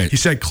 Right. He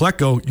said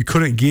Klecko, you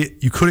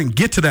couldn't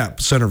get to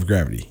that center of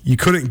gravity. You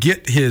couldn't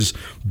get his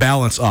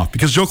balance off,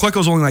 because Joe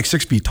Klecko's only like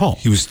 6 feet tall.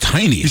 He was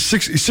tiny. He's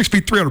 6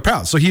 feet 300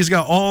 pounds, so he's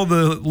got all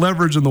the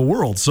leverage in the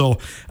world. So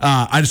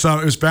I just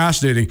thought it was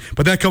fascinating.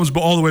 But that comes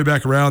all the way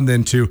back around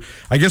then to,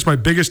 I guess my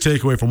biggest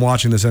takeaway from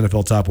watching this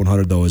NFL Top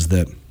 100 though is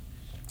that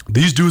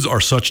these dudes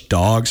are such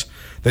dogs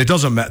that it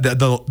doesn't matter.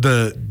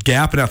 The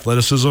gap in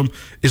athleticism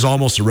is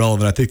almost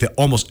irrelevant. I think that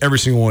almost every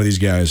single one of these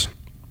guys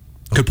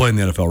could play in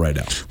the NFL right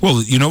now.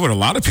 Well, you know what a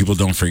lot of people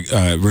don't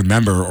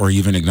remember or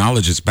even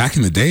acknowledge is back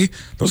in the day,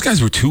 those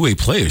guys were two-way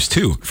players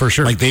too. For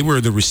sure. Like they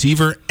were the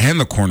receiver and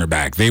the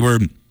cornerback. They were,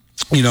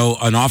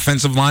 an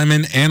offensive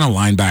lineman and a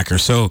linebacker.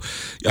 So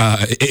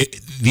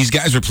these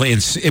guys were playing,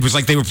 it was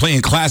like they were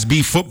playing Class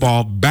B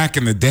football back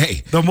in the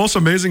day. The most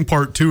amazing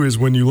part too is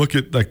when you look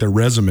at like their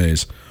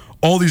resumes,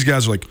 all these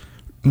guys are like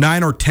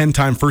 9 or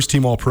 10-time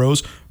first-team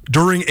All-Pros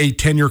during a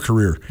 10-year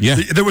career. Yeah.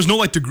 There was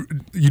no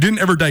you didn't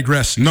ever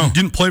digress. No. You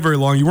didn't play very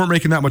long. You weren't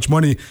making that much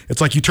money.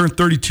 It's like you turned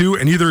 32,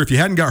 and either if you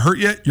hadn't got hurt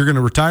yet, you're going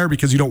to retire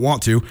because you don't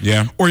want to.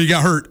 Yeah. Or you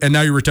got hurt, and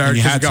now you're retired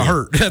because you got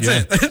hurt. That's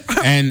it.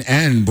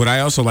 And what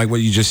I also like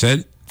what you just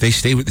said, they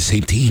stay with the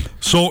same team.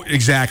 So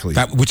exactly.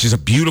 Which is a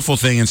beautiful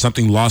thing and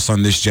something lost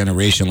on this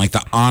generation. Like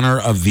the honor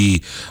of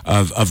the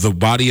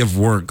body of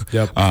work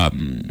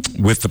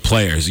with the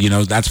players.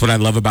 That's what I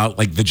love about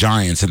like the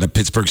Giants and the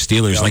Pittsburgh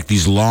Steelers. Like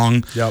these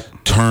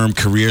long-term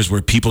careers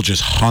where people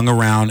just hung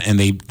around and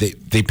they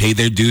paid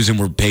their dues and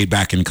were paid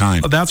back in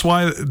kind. That's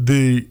why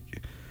the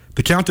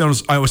the countdown,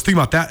 I was thinking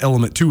about that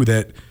element too,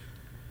 that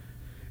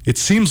it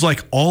seems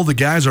like all the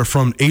guys are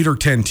from 8 or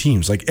 10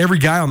 teams. Like every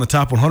guy on the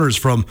top 100 is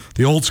from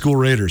the old school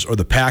Raiders or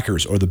the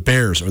Packers or the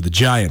Bears or the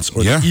Giants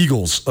or the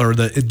Eagles or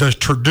the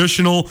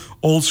traditional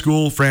old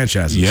school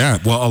franchises. Yeah,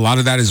 well, a lot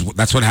of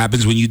that's what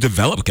happens when you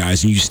develop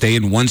guys and you stay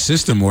in one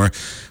system. Or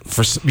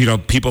for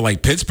people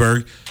like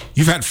Pittsburgh,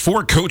 you've had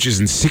 4 coaches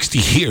in 60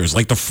 years.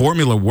 Like the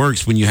formula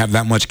works when you have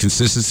that much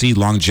consistency,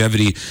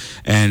 longevity,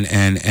 and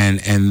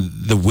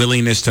the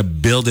willingness to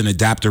build and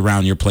adapt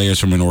around your players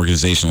from an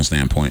organizational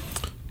standpoint.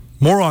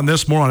 More on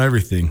this, more on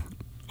everything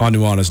on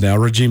Nuanez Now.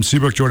 Raheem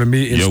Seabrook joining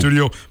me in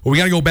studio. But we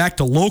got to go back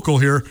to local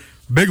here.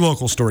 Big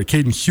local story.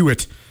 Caden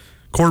Hewitt,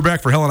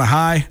 quarterback for Helena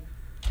High.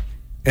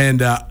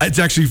 And it's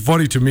actually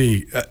funny to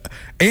me.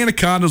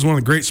 Anaconda is one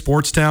of the great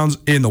sports towns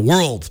in the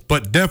world,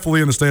 but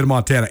definitely in the state of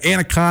Montana.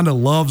 Anaconda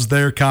loves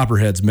their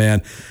Copperheads,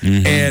 man.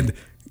 Mm-hmm. And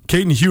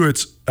Caden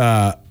Hewitt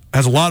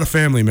has a lot of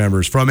family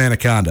members from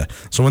Anaconda.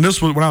 So when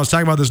I was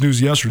talking about this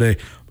news yesterday,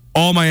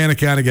 all my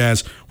Anaconda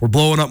guys were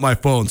blowing up my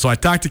phone. So I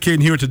talked to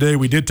Caden Hewitt today.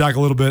 We did talk a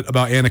little bit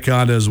about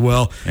Anaconda as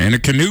well.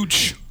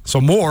 Anacanooch.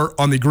 So more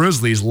on the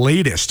Grizzlies'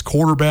 latest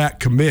quarterback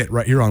commit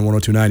right here on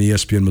 102.9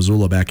 ESPN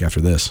Missoula. Back after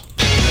this.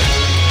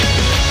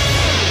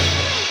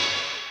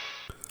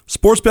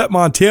 Sportsbet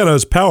Montana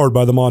is powered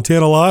by the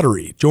Montana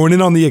Lottery. Join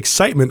in on the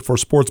excitement for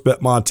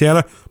Sportsbet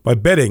Montana by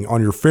betting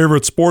on your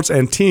favorite sports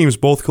and teams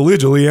both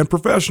collegially and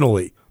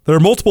professionally. There are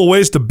multiple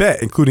ways to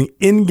bet, including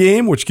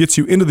in-game, which gets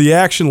you into the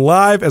action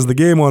live as the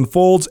game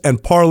unfolds,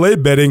 and parlay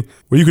betting,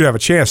 where you could have a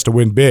chance to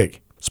win big.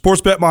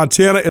 Sportsbet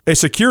Montana is a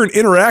secure and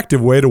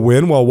interactive way to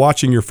win while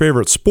watching your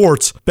favorite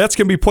sports. Bets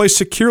can be placed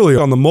securely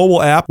on the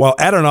mobile app while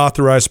at an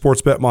authorized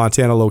Sportsbet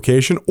Montana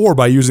location or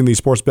by using the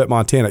Sportsbet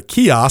Montana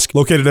kiosk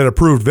located at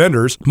approved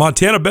vendors.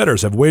 Montana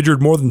bettors have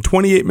wagered more than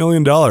 $28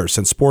 million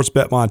since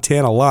Sportsbet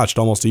Montana launched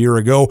almost a year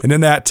ago, and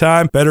in that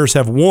time, bettors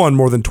have won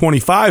more than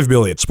 $25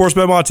 million.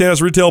 Sportsbet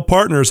Montana's retail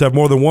partners have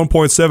more than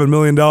 $1.7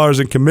 million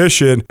in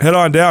commission. Head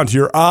on down to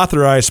your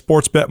authorized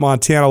Sportsbet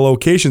Montana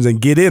locations and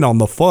get in on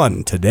the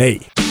fun today.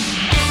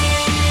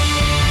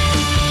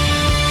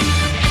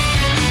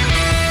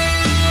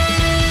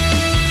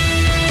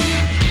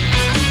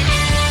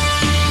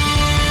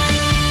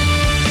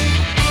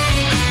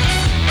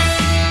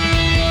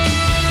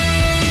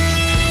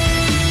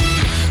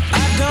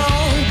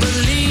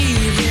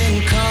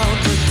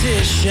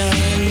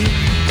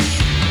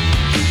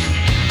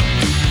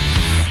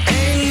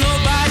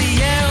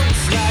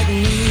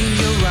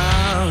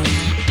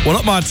 What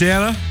up,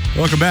 Montana?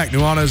 Welcome back.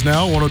 Nuanez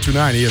Now,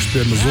 102.9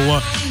 ESPN Missoula,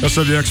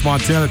 SWX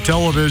Montana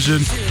Television,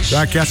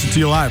 broadcasting to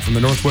you live from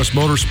the Northwest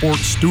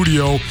Motorsports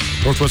Studio.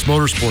 Northwest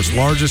Motorsports,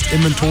 largest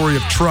inventory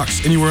of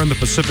trucks anywhere in the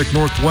Pacific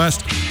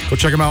Northwest. Go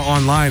check them out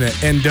online at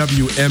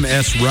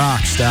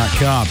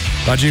nwmsrocks.com.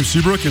 Raheem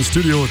Seabrook in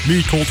studio with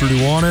me, Colter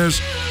Nuanez.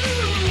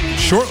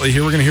 Shortly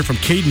here, we're going to hear from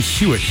Caden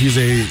Hewitt. He's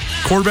a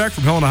quarterback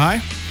from Helena High.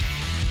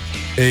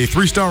 A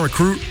 3-star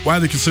recruit,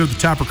 widely considered the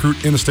top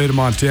recruit in the state of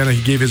Montana.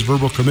 He gave his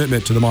verbal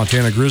commitment to the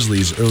Montana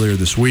Grizzlies earlier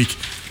this week.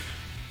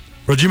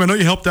 Raheem, I know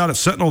you helped out at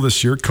Sentinel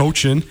this year,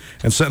 coaching,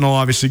 and Sentinel,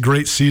 obviously,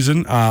 great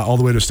season, all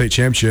the way to a state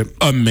championship.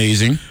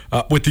 Amazing.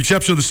 With the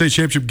exception of the state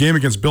championship game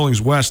against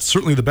Billings West,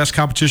 certainly the best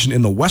competition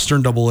in the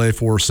Western AA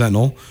for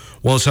Sentinel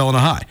was Helena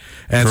High.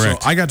 And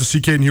correct. So I got to see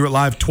Caden Hewitt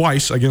live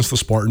twice against the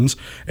Spartans.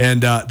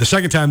 And the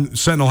second time,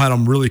 Sentinel had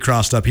him really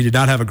crossed up. He did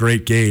not have a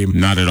great game.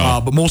 Not at all.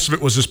 But most of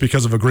it was just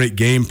because of a great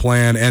game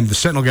plan, and the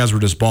Sentinel guys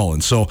were just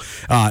balling. So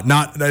that's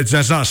not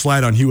a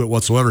slide on Hewitt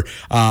whatsoever.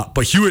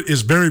 But Hewitt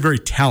is very, very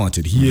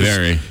talented. He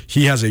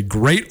has a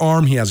great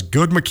arm. He has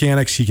good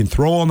mechanics. He can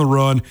throw on the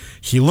run.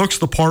 He looks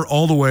the part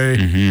all the way.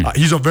 Mm-hmm.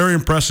 He's a very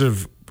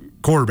impressive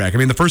quarterback. I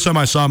mean, the first time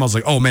I saw him, I was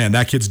like, oh, man,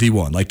 that kid's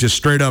D1. Like, just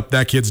straight up,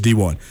 that kid's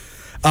D1.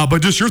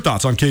 But just your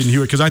thoughts on Caden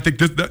Hewitt, because I think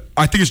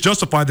it's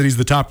justified that he's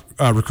the top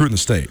recruit in the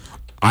state.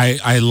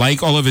 I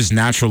like all of his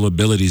natural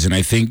abilities, and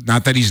I think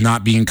not that he's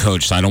not being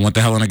coached. I don't want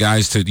the Helena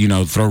guys to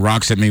throw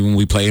rocks at me when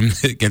we play him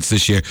against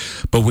this year.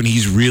 But when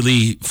he's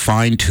really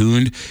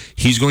fine-tuned,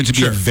 he's going to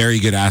be a very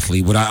good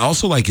athlete. What I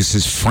also like is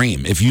his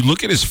frame. If you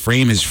look at his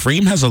frame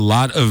has a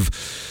lot of.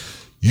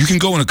 You can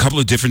go in a couple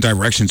of different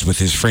directions with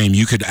his frame.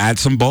 You could add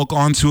some bulk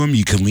onto him.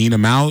 You can lean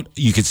him out.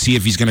 You could see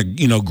if he's going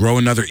to, grow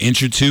another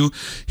inch or two.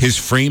 His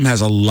frame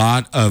has a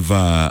lot of.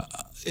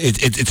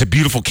 It's a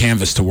beautiful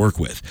canvas to work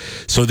with.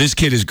 So this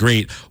kid is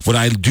great. What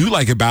I do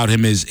like about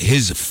him is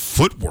his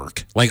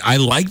footwork. Like, I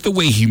like the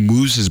way he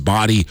moves his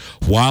body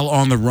while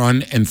on the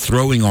run and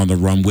throwing on the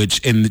run, which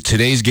in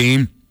today's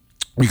game,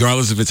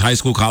 regardless if it's high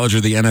school, college,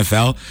 or the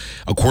NFL,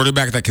 a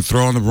quarterback that can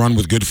throw on the run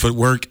with good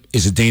footwork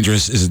is a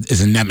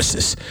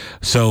nemesis.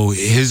 So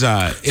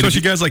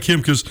especially guys like him,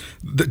 because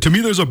to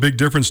me there's a big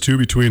difference too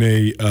between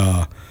a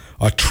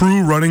a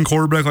true running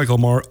quarterback like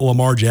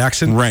Lamar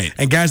Jackson. Right.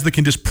 And guys that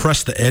can just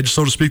press the edge,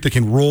 so to speak, that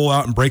can roll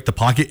out and break the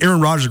pocket. Aaron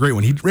Rodgers is a great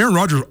one. Aaron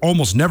Rodgers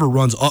almost never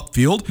runs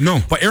upfield.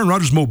 No. But Aaron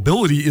Rodgers'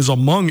 mobility is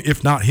among,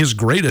 if not his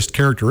greatest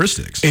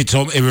characteristics. It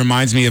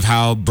reminds me of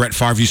how Brett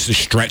Favre used to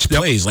stretch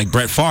plays. Like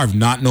Brett Favre,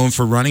 not known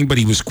for running, but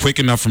he was quick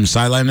enough from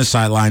sideline to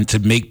sideline to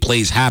make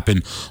plays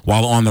happen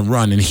while on the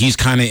run. And he's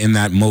kind of in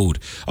that mold.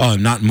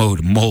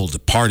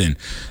 Pardon.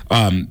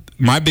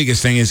 My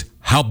biggest thing is,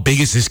 how big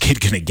is this kid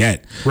gonna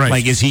get? Right.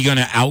 Like, is he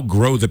gonna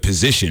outgrow the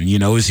position? You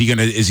know, is he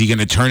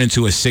gonna turn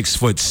into a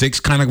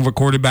 6'6" kind of a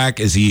quarterback?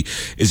 Is he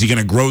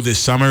gonna grow this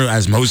summer,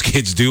 as most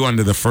kids do,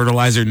 under the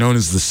fertilizer known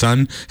as the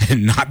sun,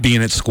 and not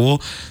being at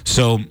school?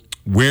 So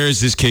where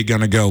is this kid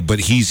gonna go? But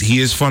he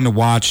is fun to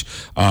watch.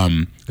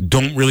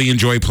 Don't really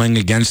enjoy playing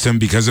against him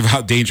because of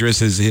how dangerous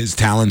his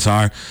talents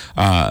are.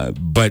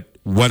 But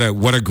what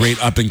a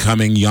great up and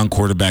coming young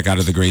quarterback out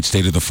of the great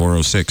state of the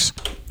 406.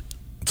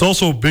 It's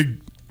also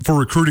big for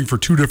recruiting for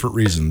two different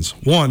reasons.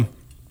 One,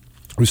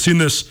 we've seen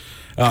this,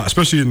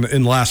 especially in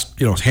the last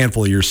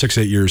handful of years,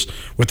 6-8 years,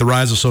 with the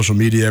rise of social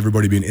media,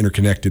 everybody being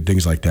interconnected,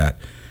 things like that.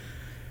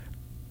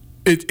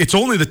 It's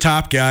only the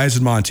top guys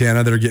in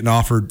Montana that are getting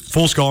offered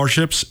full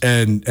scholarships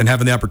and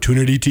having the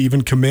opportunity to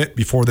even commit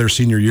before their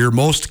senior year.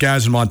 Most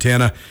guys in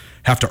Montana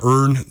have to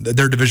earn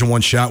their Division I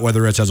shot,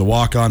 whether it's as a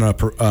walk-on,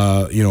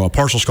 a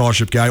partial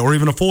scholarship guy, or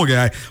even a full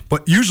guy.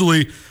 But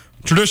usually,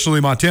 traditionally,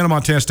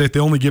 Montana State, they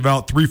only give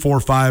out 3, 4,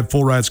 5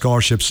 full-ride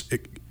scholarships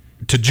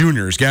to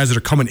juniors, guys that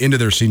are coming into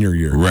their senior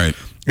year. Right.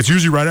 It's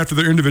usually right after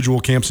their individual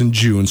camps in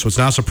June, so it's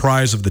not a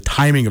surprise of the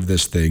timing of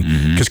this thing,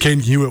 because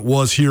Caden Hewitt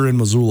was here in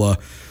Missoula.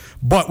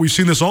 But we've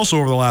seen this also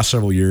over the last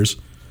several years.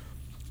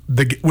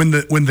 When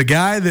the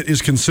guy that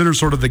is considered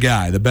sort of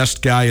the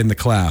best guy in the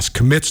class,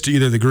 commits to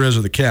either the Grizz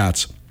or the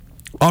Cats,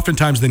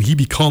 oftentimes then he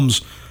becomes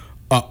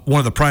one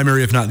of the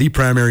primary, if not the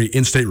primary,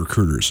 in-state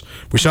recruiters.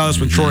 We saw this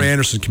when Troy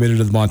Anderson committed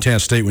to the Montana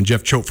State when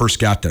Jeff Choate first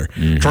got there.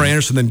 Troy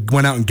Anderson then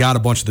went out and got a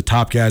bunch of the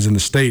top guys in the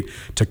state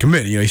to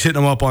commit. He's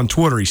hitting them up on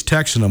Twitter. He's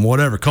texting them,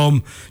 whatever.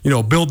 Come,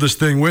 build this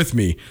thing with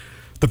me.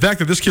 The fact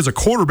that this kid's a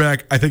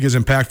quarterback, I think, is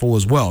impactful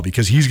as well,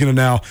 because he's going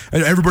to now,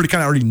 everybody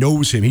kind of already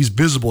knows him. He's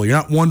visible. You're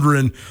not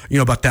wondering,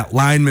 about that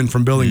lineman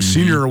from Billings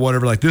Senior or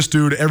whatever. Like this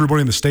dude,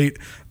 everybody in the state,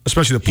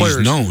 especially the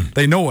players,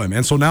 they know him.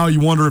 And so now you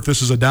wonder if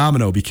this is a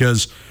domino,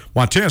 because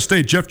Montana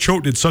State, Jeff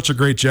Choate did such a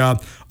great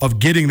job of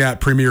getting that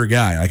premier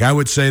guy. Like I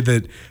would say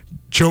that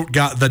Choate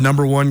got the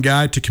number one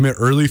guy to commit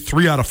early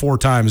 3 out of 4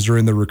 times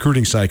during the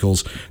recruiting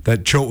cycles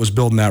that Choate was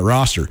building that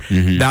roster.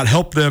 That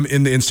helped them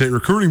in the in-state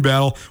recruiting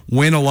battle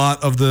win a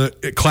lot of the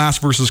class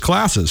versus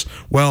classes.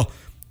 Well,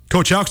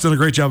 Coach Houck's done a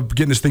great job of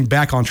getting this thing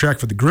back on track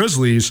for the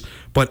Grizzlies,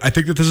 but I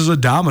think that this is a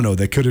domino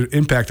that could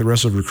impact the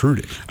rest of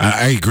recruiting.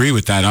 I agree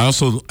with that.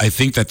 I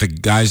think that the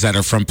guys that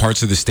are from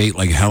parts of the state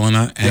like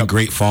Helena and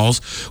Great Falls,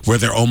 where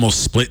they're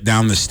almost split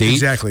down the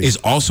state, is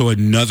also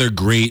another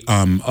great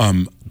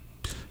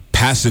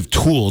passive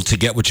tool to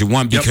get what you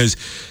want, because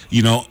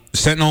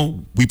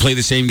Sentinel, we play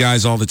the same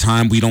guys all the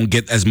time. We don't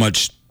get as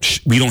much,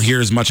 we don't hear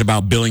as much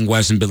about Billings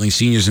West and Billings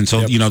Seniors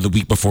until the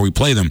week before we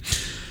play them.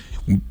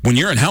 When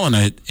you're in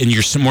Helena and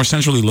you're more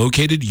centrally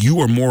located,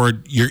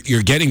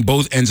 you're getting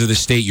both ends of the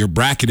state. You're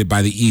bracketed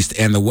by the East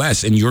and the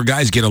West, and your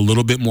guys get a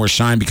little bit more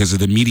shine because of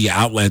the media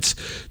outlets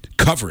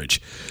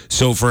coverage.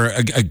 So for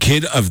a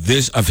kid of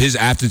his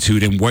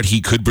aptitude and what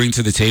he could bring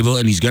to the table,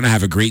 and he's going to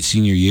have a great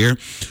senior year,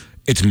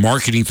 it's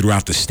marketing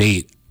throughout the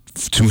state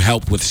to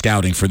help with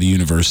scouting for the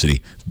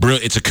university.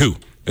 It's a coup.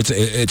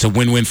 It's a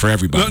win-win for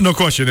everybody. No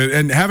question.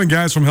 And having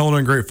guys from Helena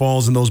and Great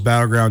Falls in those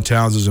battleground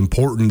towns is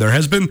important. There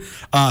has been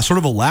sort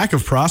of a lack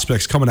of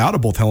prospects coming out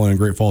of both Helena and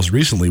Great Falls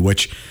recently,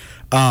 which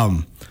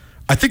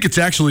I think it's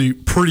actually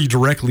pretty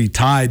directly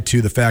tied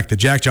to the fact that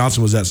Jack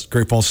Johnson was at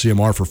Great Falls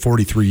CMR for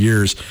 43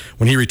 years.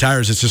 When he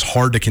retires, it's just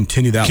hard to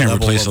continue that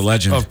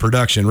level of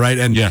production, right?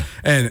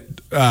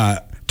 And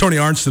Tony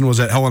Arnston was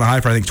at Helena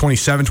High for, I think,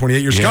 27,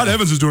 28 years. Scott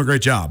Evans is doing a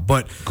great job.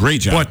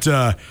 Great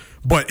job.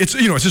 But it's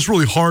it's just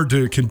really hard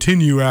to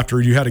continue after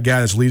you had a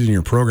guy that's leading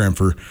your program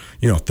for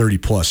 30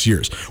 plus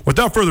years.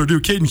 Without further ado,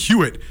 Caden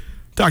Hewitt,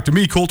 talk to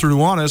me, Colter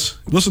Nuanez.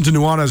 Listen to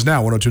Nuanez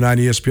now, 102.9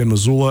 ESPN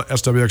Missoula,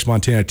 SWX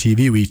Montana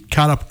TV. We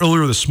caught up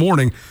earlier this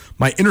morning,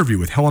 my interview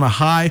with Helena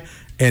High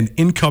and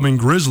incoming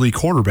Grizzly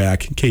quarterback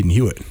Caden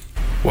Hewitt.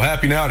 Well,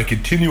 happy now to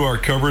continue our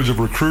coverage of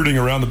recruiting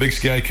around the Big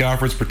Sky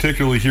Conference,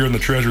 particularly here in the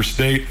Treasure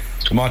State.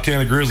 The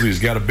Montana Grizzlies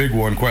got a big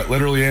one, quite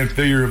literally and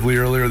figuratively,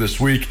 earlier this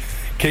week.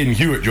 Caden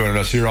Hewitt joining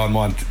us here on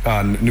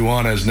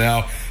Nuanez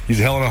now. He's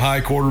a Helena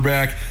High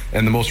quarterback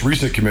and the most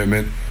recent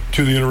commitment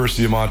to the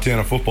University of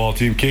Montana football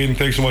team. Caden,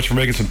 thanks so much for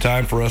making some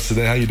time for us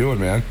today. How you doing,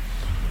 man?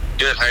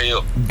 Good. How are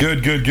you?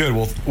 Good.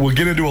 Well, we'll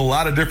get into a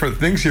lot of different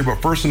things here,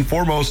 but first and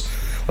foremost,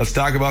 let's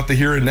talk about the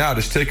here and now.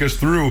 Just take us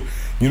through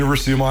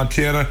University of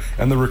Montana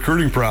and the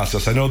recruiting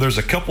process. I know there's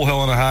a couple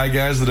Helena High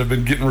guys that have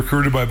been getting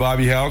recruited by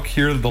Bobby Houck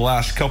here the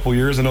last couple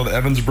years. I know the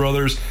Evans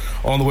brothers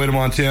on the way to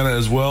Montana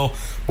as well.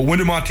 But when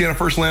did Montana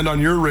first land on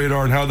your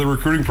radar, and how did the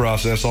recruiting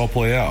process all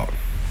play out?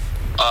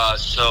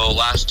 So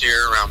last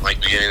year, around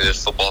beginning of the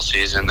football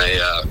season, they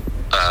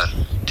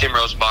Tim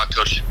Rosenbach,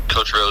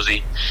 Coach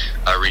Rosie,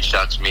 reached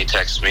out to me,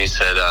 texted me,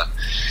 said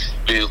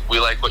we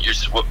like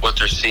what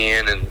they're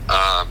seeing, and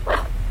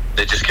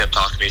they just kept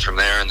talking to me from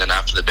there. And then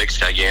after the Big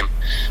Sky game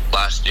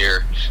last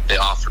year, they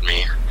offered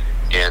me.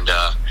 And,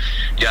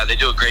 they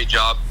do a great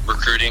job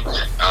recruiting.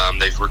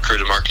 They've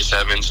recruited Marcus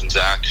Evans and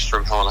Zach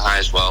from Helena High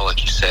as well,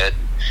 like you said.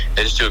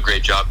 They just do a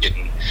great job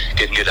getting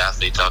good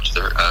athletes out to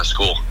their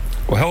school.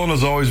 Well,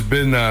 Helena's always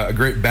been a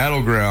great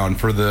battleground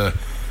for the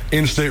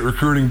in-state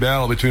recruiting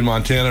battle between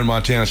Montana and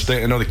Montana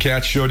State. I know the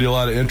Cats showed you a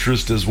lot of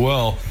interest as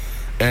well.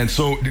 And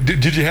so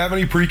did you have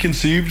any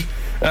preconceived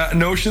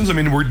notions? I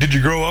mean, did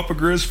you grow up a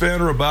Grizz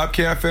fan or a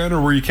Bobcat fan,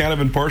 or were you kind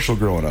of impartial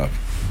growing up?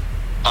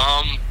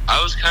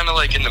 I was kind of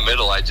like in the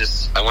middle. I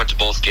went to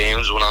both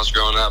games when I was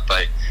growing up.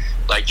 I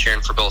like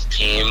cheering for both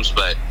teams,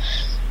 but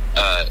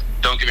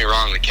don't get me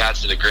wrong, the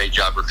Cats did a great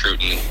job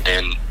recruiting,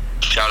 and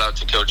shout out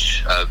to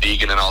Coach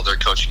Vegan and all their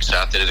coaching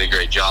staff. They did a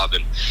great job,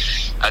 and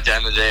at the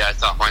end of the day, I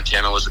thought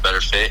Montana was a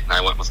better fit, and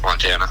I went with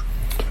Montana.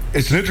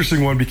 It's an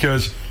interesting one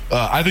because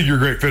I think you're a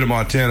great fit in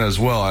Montana as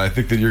well. I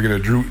think that you're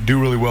going to do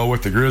really well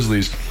with the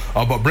Grizzlies.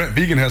 But Brent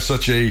Vegan has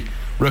such a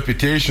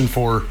reputation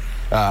for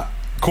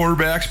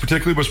quarterbacks,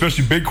 particularly, but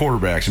especially big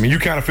quarterbacks. I mean, you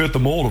kind of fit the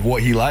mold of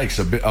what he likes,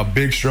 a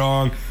big,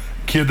 strong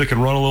kid that can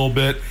run a little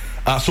bit.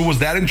 So was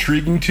that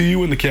intriguing to you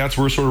when the Cats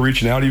were sort of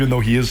reaching out, even though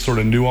he is sort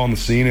of new on the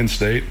scene in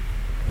state?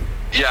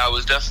 Yeah, it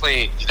was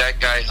definitely, that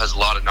guy has a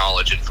lot of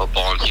knowledge in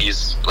football, and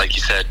he's, like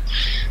you said,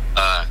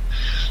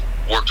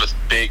 worked with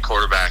big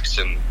quarterbacks,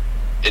 and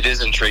it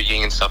is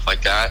intriguing and stuff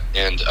like that,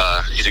 and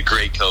he's a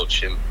great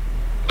coach.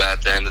 But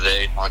at the end of the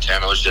day,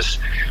 Montana was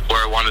just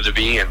where I wanted to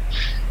be, and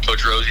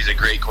Coach Rosie's a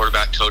great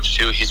quarterback coach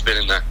too. He's been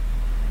in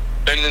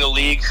the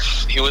league.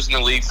 He was in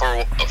the league for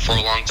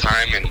a long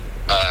time, and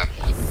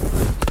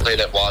played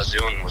at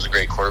Wazoo and was a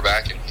great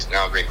quarterback, and he's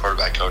now a great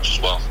quarterback coach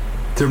as well.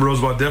 Tim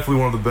Rosenbach, definitely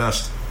one of the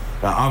best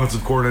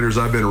offensive coordinators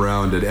I've been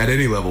around at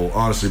any level,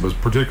 honestly, but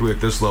particularly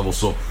at this level.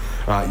 So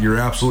you're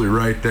absolutely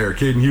right there.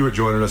 Caden Hewitt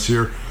joining us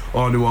here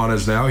on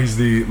Nuanez Now. He's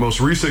the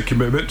most recent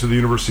commitment to the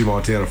University of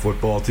Montana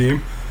football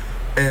team.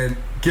 And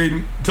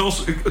Caden, tell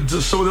us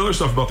just some of the other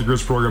stuff about the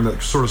Grizz program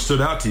that sort of stood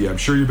out to you. I'm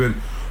sure you've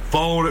been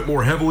following it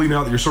more heavily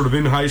now that you're sort of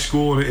in high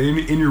school and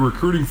in your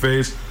recruiting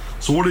phase.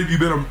 So what have you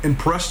been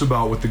impressed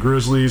about with the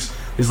Grizzlies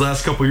these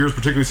last couple of years,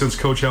 particularly since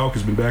Coach Houck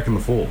has been back in the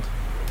fold?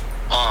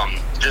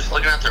 Just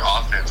looking at their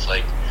offense,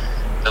 like,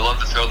 they love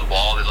to throw the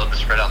ball, they love to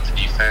spread out the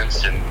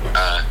defense, and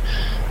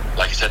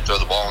like I said, throw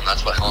the ball, and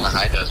that's what Helena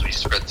High does. We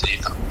spread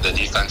the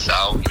defense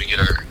out, and we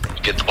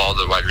get the ball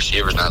to the wide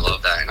receivers, and I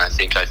love that, and I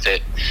think I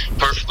fit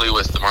perfectly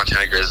with the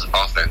Montana Grizz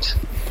offense.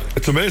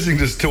 It's amazing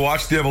just to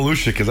watch the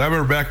evolution, because I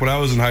remember back when I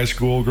was in high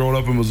school, growing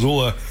up in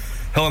Missoula,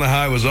 Helena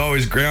High was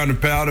always ground and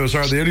pound. It was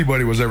hardly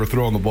anybody was ever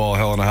throwing the ball at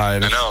Helena High.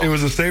 And it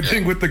was the same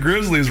thing with the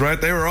Grizzlies,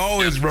 right? They were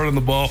always running the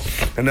ball,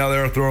 and now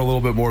they're throwing a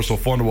little bit more. So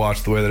fun to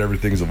watch the way that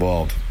everything's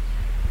evolved.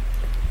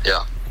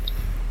 Yeah.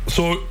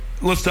 So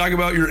let's talk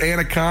about your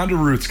Anaconda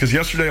roots, because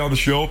yesterday on the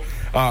show,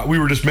 we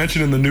were just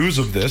mentioning the news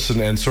of this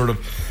and sort of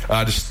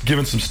just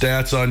giving some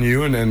stats on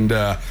you. And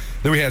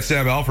then we had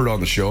Sam Alford on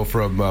the show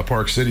from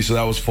Park City, so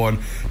that was fun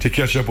to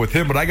catch up with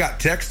him. But I got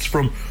texts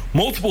from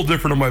multiple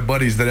different of my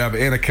buddies that have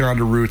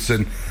Anaconda roots,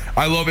 and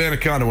I love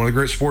Anaconda, one of the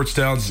great sports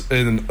towns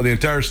in the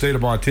entire state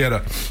of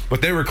Montana.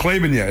 But they were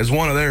claiming you as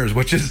one of theirs,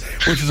 which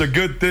is a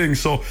good thing.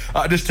 So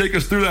just take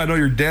us through that. I know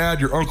your dad,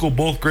 your uncle,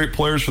 both great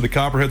players for the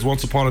Copperheads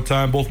once upon a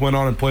time. Both went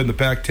on and played in the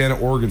Pac-10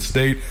 at Oregon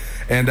State.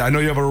 And I know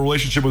you have a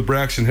relationship with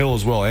Braxton Hill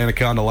as well,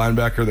 Anaconda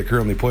linebacker that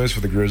currently plays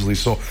for the Grizzlies.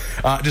 So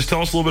just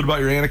tell us a little bit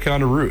about your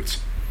Anaconda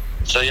roots.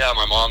 So, yeah,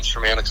 my mom's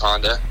from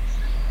Anaconda.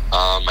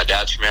 My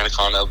dad's from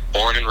Anaconda,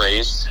 born and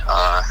raised.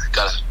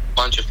 Got a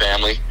bunch of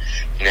family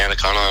in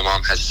Anaconda. My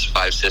mom has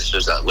 5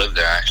 sisters that live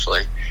there,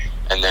 actually.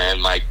 And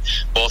then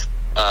both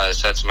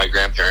sets of my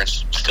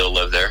grandparents still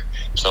live there.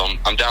 So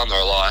I'm down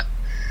there a lot.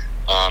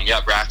 Me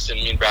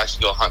and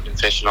Braxton go hunting and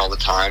fishing all the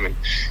time and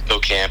go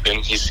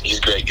camping. He's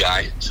a great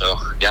guy. So,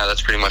 yeah,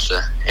 that's pretty much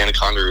the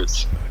Anaconda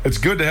roots. It's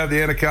good to have the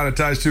Anaconda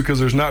ties, too, because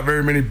there's not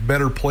very many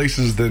better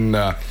places than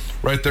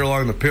right there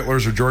along the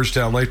Pittlers or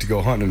Georgetown Lake to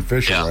go hunting and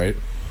fishing, right?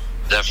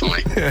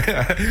 Definitely.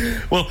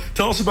 Well,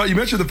 tell us about, you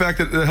mentioned the fact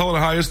that Helena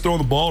High is throwing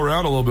the ball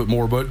around a little bit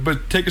more,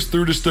 but take us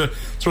through just sort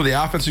of the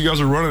offense you guys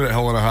are running at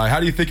Helena High. How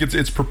do you think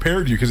it's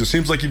prepared you? Because it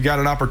seems like you've got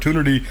an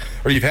opportunity,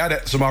 or you've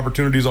had some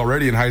opportunities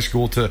already in high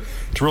school to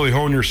really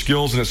hone your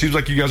skills, and it seems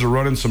like you guys are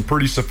running some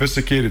pretty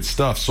sophisticated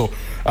stuff. So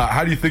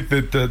how do you think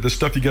that the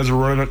stuff you guys are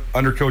running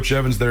under Coach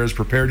Evans there has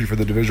prepared you for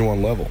the Division I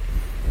level?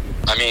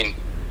 I mean,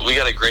 we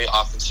got a great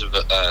offensive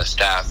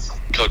staff.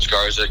 Coach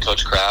Garza,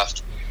 Coach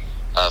Kraft,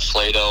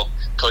 Flato,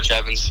 Coach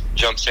Evans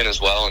jumps in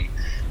as well, and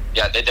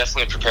yeah, they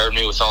definitely prepared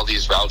me with all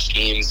these route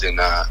schemes and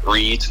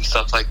reads and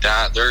stuff like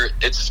that.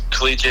 It's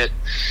collegiate,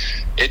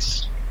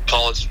 it's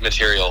college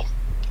material.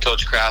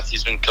 Coach Kraft, he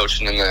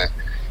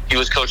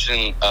was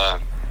coaching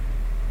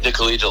the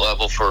collegiate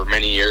level for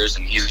many years,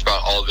 and he's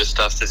brought all of his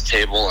stuff to the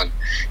table, and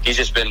he's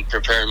just been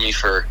preparing me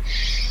for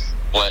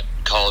what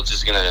college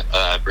is going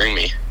to bring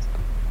me.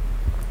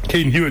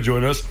 Caden Hewitt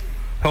joined us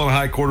Helena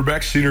High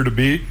quarterback, senior to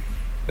be,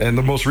 and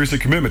the most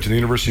recent commitment to the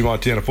University of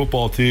Montana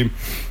football team.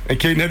 And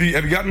Caden, have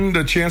you gotten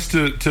a chance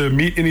to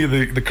meet any of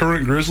the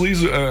current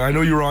Grizzlies? I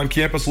know you were on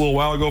campus a little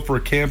while ago for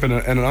a camp and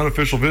an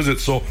unofficial visit.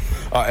 So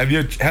have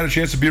you had a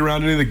chance to be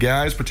around any of the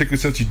guys, particularly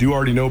since you do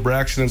already know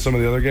Braxton and some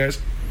of the other guys?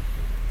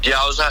 Yeah,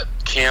 I was at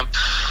camp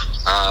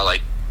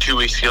like 2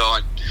 weeks ago.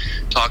 I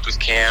talked with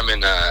Cam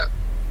and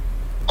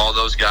all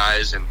those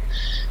guys and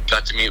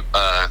got to meet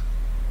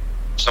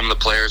some of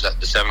the players at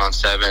the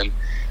 7-on-7.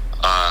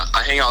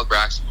 I hang out with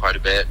Braxton quite a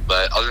bit,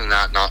 but other than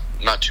that,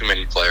 not too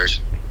many players.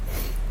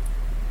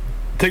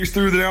 Take us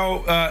through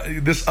now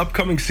this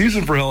upcoming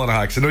season for Helena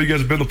High. I know you guys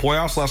have been in the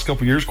playoffs last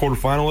couple of years,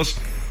 quarterfinalists.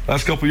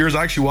 Last couple of years,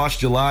 I actually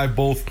watched you live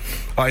both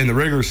in the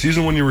regular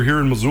season when you were here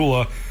in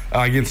Missoula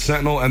against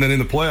Sentinel, and then in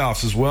the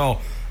playoffs as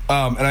well.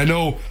 And I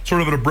know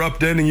sort of an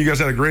abrupt ending. You guys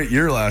had a great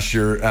year last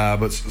year,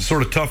 but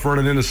sort of tough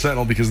running into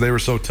Sentinel because they were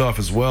so tough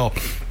as well.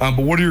 But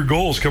what are your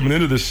goals coming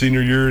into this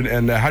senior year,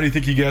 and how do you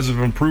think you guys have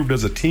improved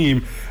as a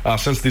team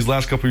since these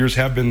last couple of years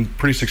have been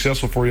pretty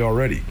successful for you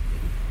already?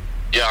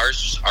 Yeah,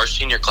 our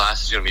senior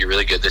class is going to be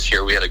really good this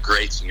year. We had a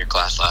great senior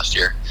class last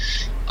year.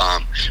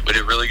 We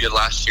did really good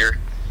last year.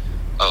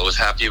 I was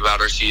happy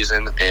about our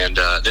season, and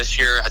this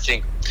year I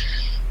think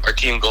our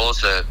team goal is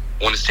to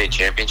win a state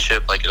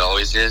championship like it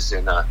always is,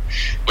 and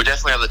we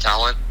definitely have the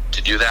talent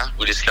to do that.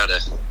 We just got to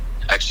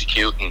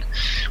execute and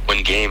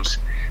win games.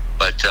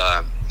 But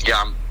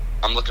yeah,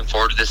 I'm looking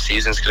forward to this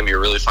season. It's going to be a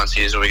really fun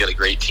season. We got a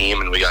great team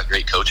and we got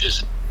great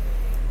coaches.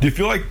 Do you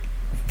feel like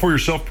for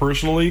yourself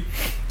personally,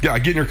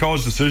 getting your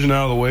college decision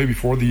out of the way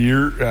before the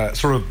year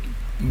sort of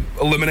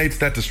eliminates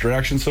that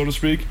distraction, so to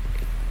speak?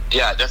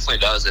 Yeah, it definitely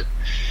does. It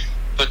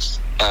puts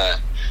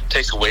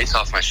takes the weights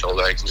off my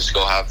shoulder. I can just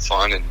go have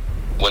fun and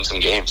win some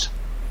games.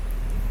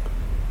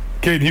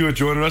 Caden Hewitt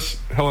joining us,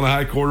 Helena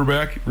High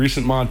quarterback,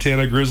 recent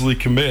Montana Grizzly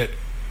commit.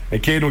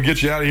 And Caden, we'll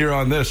get you out of here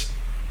on this.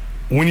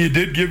 When you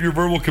did give your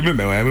verbal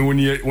commitment, I mean, when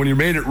you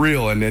made it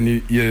real and then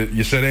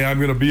you said, hey, I'm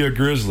going to be a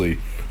Grizzly,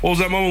 what was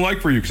that moment like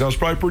for you? Because that was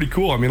probably pretty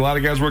cool. I mean, a lot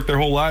of guys work their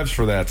whole lives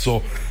for that. So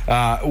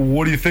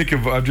what do you think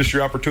of just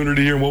your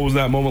opportunity here, and what was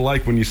that moment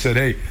like when you said,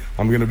 hey,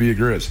 I'm going to be a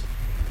Grizz?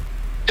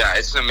 Yeah,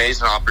 it's an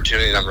amazing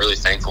opportunity, and I'm really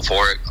thankful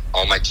for it.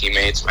 All my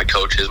teammates, my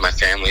coaches, my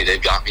family,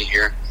 they've got me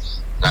here,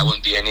 and I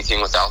wouldn't be anything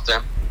without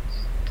them.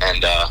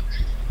 And I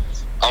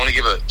want to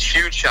give a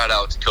huge shout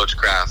out to Coach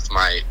Kraft,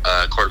 my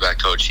quarterback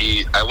coach.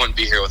 I wouldn't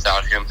be here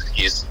without him.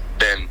 He's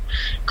been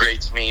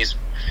great to me. He's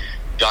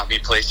got me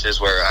places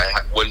where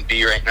I wouldn't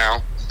be right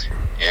now.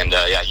 And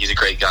yeah, he's a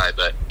great guy.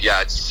 But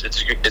yeah, it's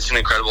an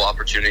incredible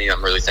opportunity.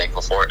 I'm really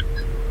thankful for it.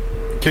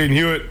 Caden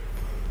Hewitt,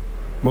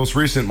 most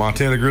recent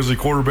Montana Grizzly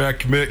quarterback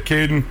commit.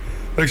 Caden,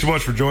 thanks so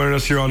much for joining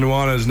us here on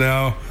Nuanez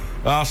Now.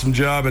 Awesome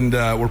job, and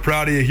we're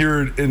proud of you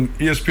here in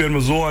ESPN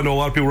Missoula. I know a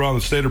lot of people around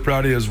the state are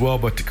proud of you as well,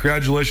 but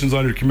congratulations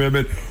on your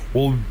commitment.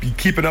 We'll be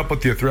keeping up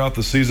with you throughout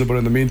the season, but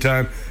in the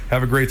meantime,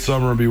 have a great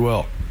summer and be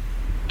well.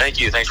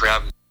 Thank you. Thanks for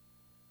having me.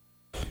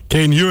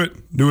 Caden Hewitt,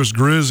 newest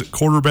Grizz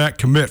quarterback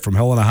commit from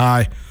Helena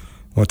High,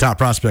 one of the top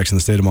prospects in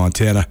the state of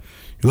Montana.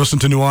 You listen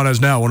to Nuanez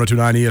Now,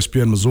 102.9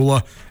 ESPN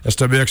Missoula,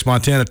 SWX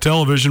Montana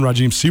Television.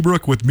 Rajim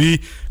Seabrook with me,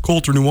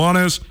 Colter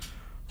Nuanez,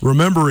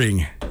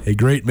 remembering a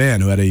great man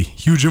who had a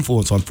huge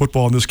influence on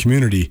football in this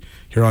community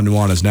here on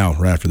Nuanez Now,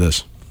 right after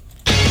this.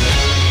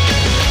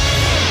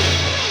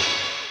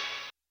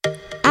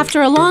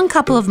 After a long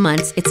couple of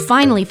months, it's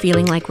finally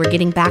feeling like we're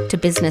getting back to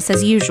business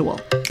as usual.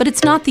 But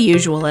it's not the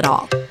usual at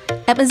all.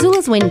 At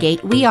Missoula's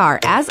Wingate, we are,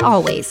 as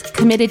always,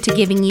 committed to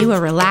giving you a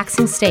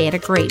relaxing stay at a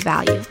great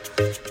value.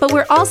 But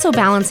we're also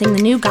balancing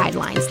the new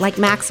guidelines like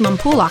maximum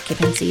pool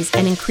occupancies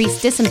and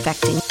increased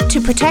disinfecting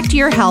to protect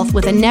your health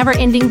with a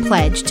never-ending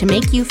pledge to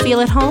make you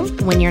feel at home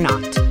when you're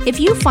not. If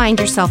you find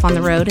yourself on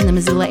the road in the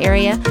Missoula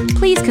area,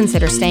 please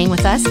consider staying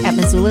with us at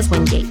Missoula's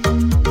Wingate.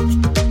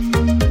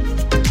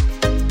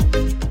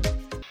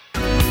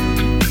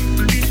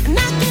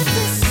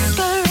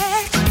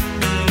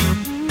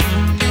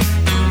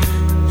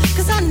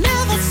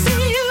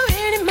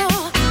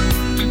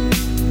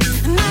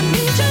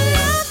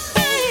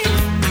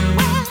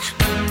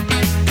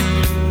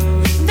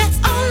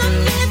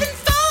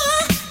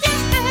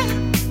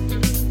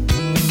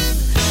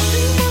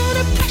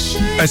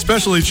 I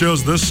especially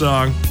chose this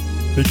song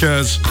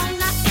because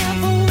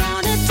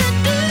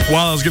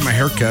while I was getting my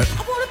hair cut,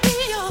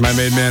 my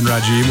main man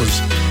Rajim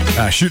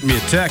was shooting me a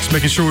text,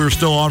 making sure we were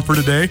still on for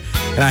today.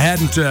 And I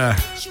hadn't,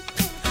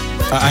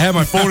 I had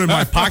my phone in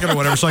my pocket or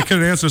whatever, so I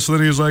couldn't answer. So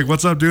then he was like,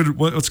 "What's up, dude?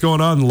 What's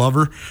going on,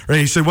 lover?" Or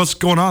he said, "What's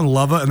going on,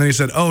 lover?" And then he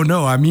said, "Oh,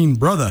 no, I mean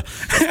brother."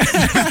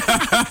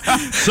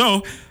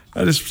 So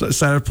I just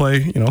decided to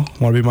play, Want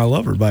to Be My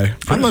Lover by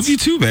Prince. I love you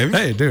too, baby.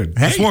 Hey, dude.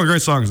 It's one of the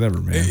great songs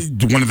ever, man.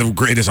 One of the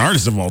greatest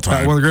artists of all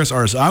time. One of the greatest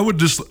artists.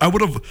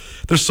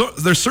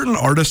 There's certain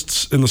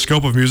artists in the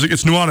scope of music.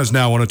 It's Nuanez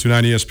Now,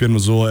 102.9 ESPN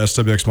Missoula,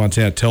 SWX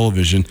Montana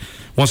Television.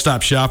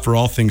 One-stop shop for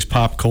all things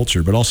pop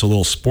culture, but also a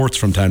little sports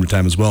from time to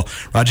time as well.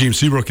 Rajim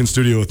Seabrook in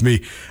studio with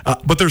me.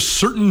 But there's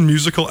certain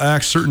musical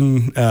acts,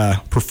 certain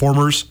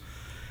performers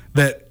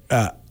that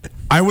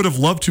I would have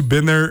loved to have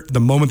been there the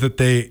moment that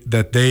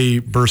they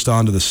burst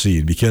onto the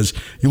scene, because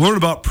you learn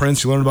about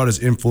Prince, you learn about his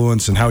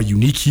influence and how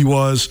unique he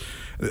was,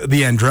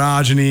 the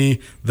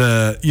androgyny,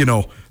 the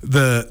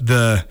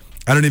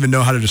I don't even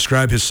know how to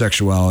describe his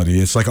sexuality.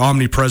 It's like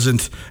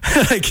omnipresent,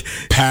 like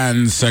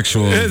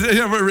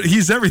pansexual.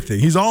 He's everything.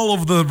 He's all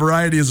of the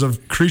varieties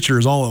of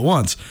creatures all at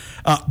once.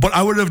 But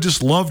I would have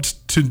just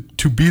loved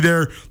to be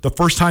there the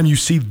first time you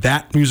see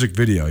that music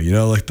video. You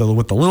know, like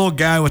with the little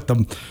guy with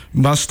the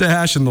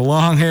mustache and the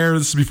long hair.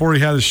 This is before he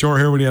had the short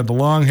hair. When he had the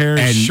long hair,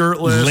 and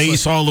shirtless,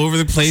 lace all over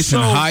the place,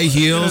 and high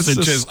heels,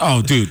 and just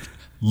dude.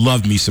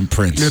 Love me some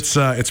Prince.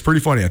 It's pretty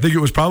funny. I think it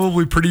was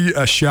probably pretty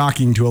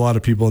shocking to a lot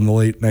of people in the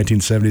late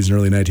 1970s and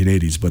early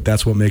 1980s, but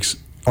that's what makes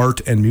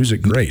art and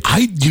music great.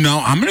 I'm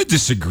going to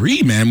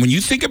disagree, man. When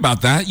you think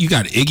about that, you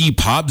got Iggy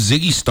Pop,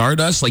 Ziggy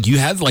Stardust, like you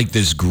had like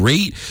this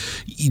great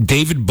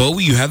David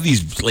Bowie, you have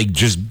these like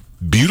just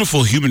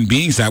beautiful human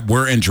beings that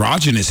were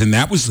androgynous, and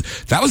that was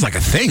like a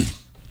thing.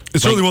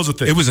 It certainly was a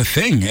thing. It was a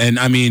thing, and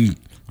I mean,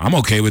 I'm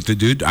okay with it,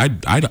 dude.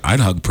 I'd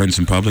hug Prince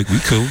in public. We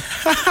cool.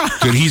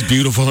 Dude, he's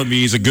beautiful to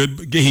me.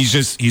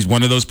 He's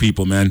one of those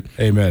people, man.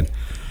 Amen.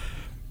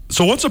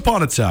 So once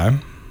upon a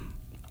time,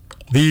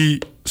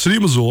 the city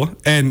of Missoula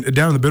and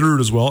down in the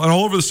Bitterroot as well, and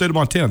all over the state of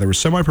Montana, there were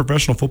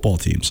semi-professional football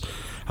teams.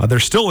 There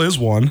still is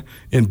one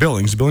in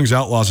Billings. The Billings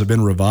Outlaws have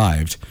been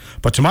revived.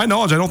 But to my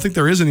knowledge, I don't think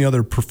there is any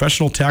other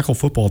professional tackle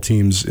football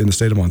teams in the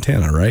state of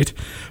Montana, right?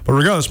 But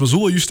regardless,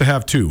 Missoula used to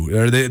have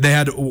two. They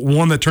had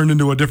one that turned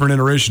into a different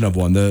iteration of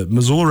one. The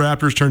Missoula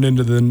Raptors turned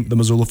into the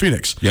Missoula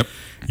Phoenix. Yep.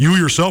 You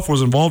yourself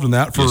was involved in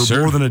that for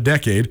more than a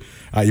decade.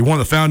 You're one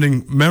of the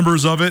founding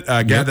members of it.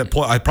 Guy that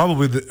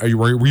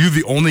were you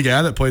the only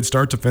guy that played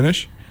start to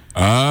finish?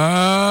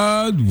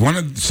 Some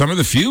of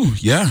the few,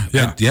 yeah.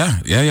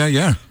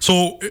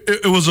 So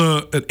it was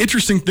an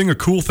interesting thing, a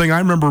cool thing. I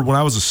remember when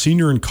I was a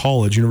senior in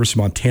college, University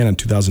of Montana in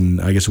 2000,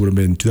 I guess it would have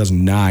been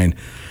 2009.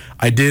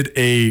 I did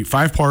a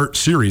 5-part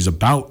series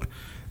about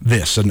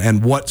this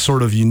and what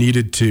sort of you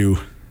needed to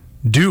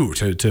do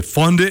to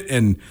fund it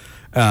and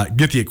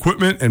get the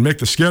equipment and make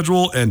the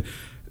schedule, and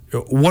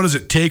what does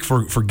it take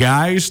for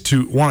guys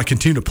to want to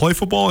continue to play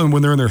football and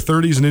when they're in their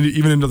 30s and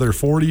even into their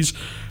 40s.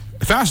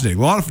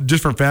 Fascinating. A lot of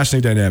different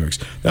fascinating dynamics.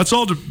 That's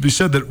all to be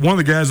said that one of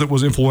the guys that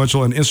was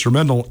influential and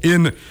instrumental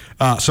in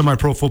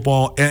semi-pro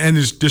football and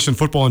just in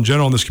football in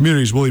general in this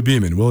community is Willie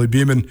Beeman. Willie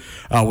Beeman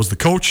was the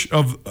coach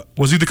of the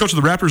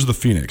Raptors or the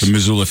Phoenix? The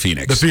Missoula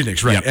Phoenix. The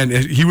Phoenix, right. Yep. And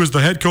he was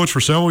the head coach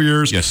for several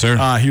years. Yes, sir.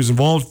 He was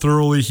involved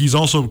thoroughly. He's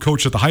also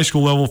coached at the high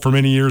school level for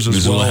many years as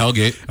Missoula well.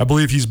 Hellgate. I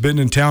believe he's been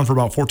in town for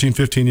about 14,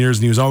 15 years,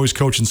 and he was always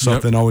coaching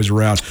something, always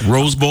around.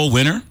 Rose Bowl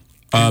winner.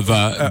 Of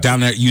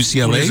down at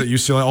UCLA. At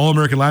UCLA,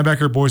 All-American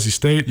linebacker, Boise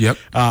State. Yep.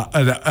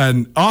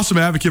 An awesome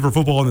advocate for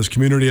football in this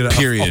community. And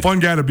a fun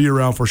guy to be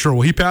around for sure.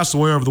 Well, he passed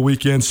away over the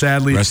weekend,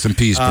 sadly. Rest in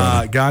peace,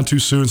 brother. Gone too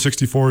soon,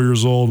 64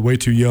 years old, way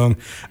too young.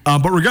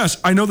 But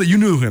regardless, I know that you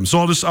knew him, so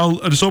I'll just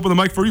open the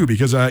mic for you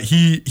because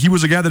he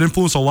was a guy that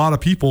influenced a lot of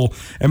people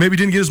and maybe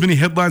didn't get as many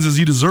headlines as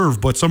he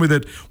deserved, but somebody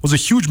that was a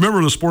huge member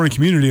of the sporting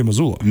community in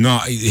Missoula. No,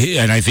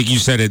 and I think you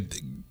said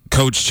it,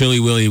 Coach Chili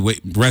Willie.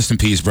 Rest in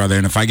peace, brother.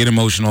 And if I get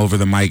emotional over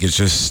the mic, it's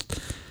just.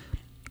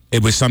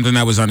 It was something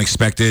that was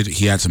unexpected.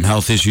 He had some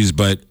health issues,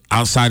 but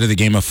outside of the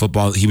game of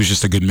football, he was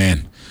just a good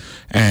man.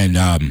 And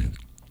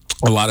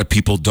a lot of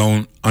people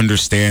don't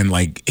understand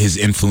like his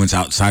influence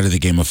outside of the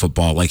game of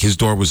football. Like his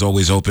door was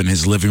always open.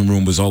 His living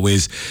room was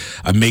always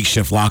a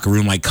makeshift locker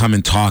room. Like come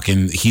and talk.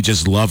 And he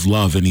just loved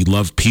love, and he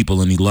loved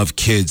people, and he loved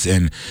kids.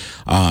 And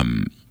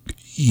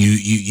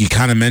you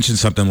kind of mentioned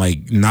something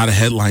like not a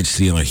headline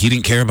stealer. He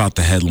didn't care about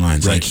the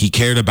headlines. Right. Like he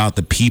cared about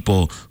the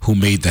people who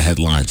made the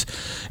headlines.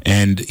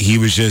 And he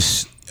was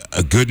just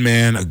a good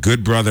man, a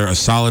good brother, a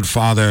solid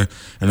father,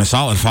 and a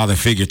solid father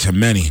figure to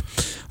many.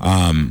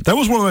 That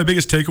was one of my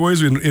biggest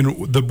takeaways.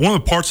 One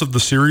of the parts of the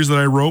series that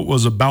I wrote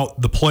was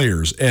about the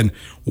players and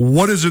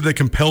what is it that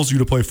compels you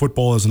to play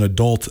football as an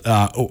adult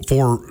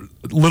for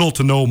little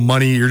to no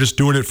money. You're just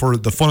doing it for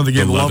the fun of the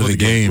game, the love of the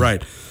game.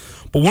 Right.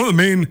 But one of the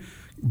main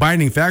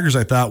binding factors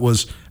I thought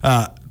was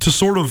to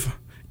sort of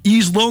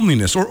ease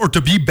loneliness or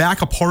to be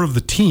back a part of the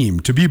team,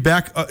 to be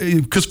back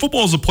because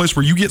football is a place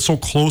where you get so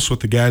close with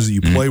the guys that you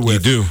play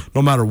with, you do.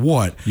 No matter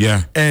what.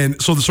 Yeah. And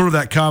so the sort of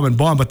that common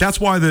bond, but that's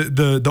why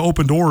the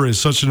open door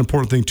is such an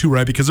important thing too,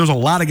 right? Because there's a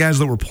lot of guys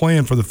that were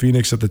playing for the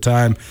Phoenix at the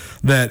time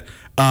that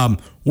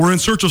were in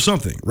search of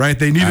something, right?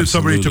 They needed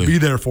somebody to be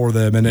there for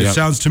them, and it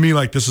sounds to me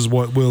like this is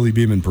what Willie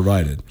Beeman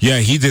provided. Yeah,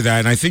 he did that,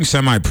 and I think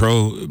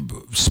semi-pro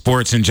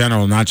sports in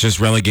general, not just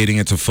relegating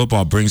it to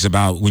football, brings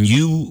about when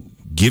you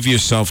give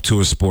yourself to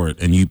a sport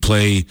and you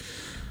play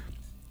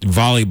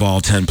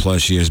volleyball 10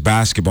 plus years,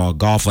 basketball,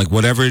 golf, like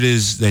whatever it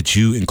is that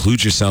you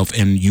include yourself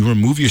and you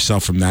remove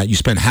yourself from that, you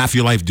spend half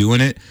your life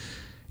doing it,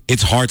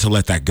 it's hard to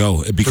let that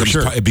go. It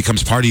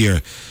becomes part of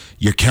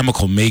your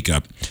chemical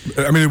makeup.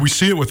 I mean, we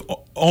see it with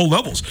all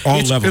levels.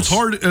 Levels. It's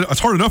hard. It's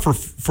hard enough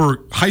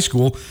for high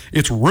school.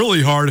 It's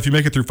really hard if you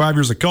make it through 5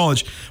 years of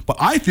college. But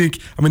I think,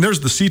 there's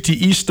the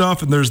CTE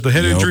stuff and there's the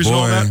head injuries and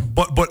all that.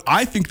 But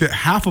I think that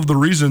half of the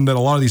reason that a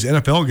lot of these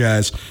NFL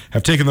guys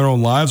have taken their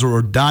own lives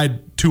or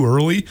died too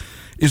early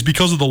is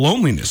because of the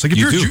loneliness. Like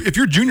if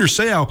you're Junior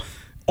Seau,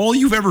 all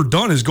you've ever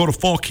done is go to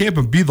fall camp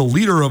and be the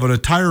leader of an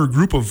entire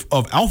group of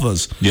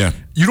alphas. Yeah,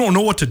 you don't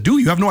know what to do.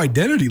 You have no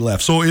identity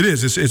left. So it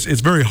is.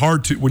 It's very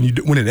hard to when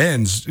it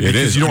ends.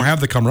 Because you don't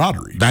have the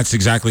camaraderie. That's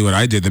exactly what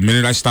I did. The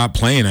minute I stopped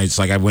playing,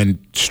 I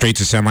went straight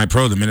to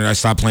semi-pro. The minute I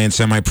stopped playing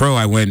semi-pro,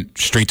 I went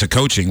straight to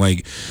coaching.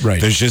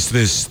 There's just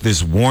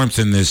this warmth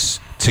and this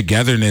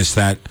togetherness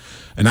that.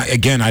 And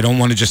I don't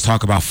want to just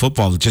talk about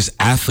football. Just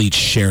athletes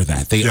share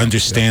that. They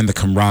understand the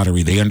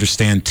camaraderie. They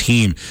understand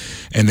team.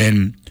 And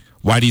then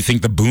why do you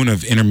think the boon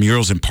of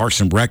intramurals and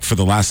Parks and Rec for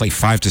the last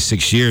 5 to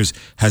 6 years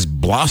has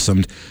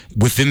blossomed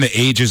within the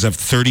ages of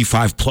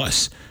 35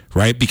 plus,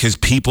 right? Because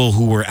people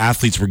who were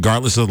athletes,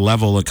 regardless of the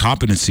level of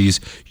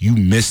competencies, you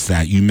miss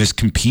that. You miss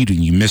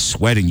competing. You miss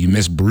sweating. You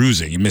miss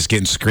bruising. You miss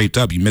getting scraped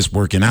up. You miss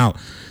working out.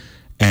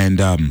 And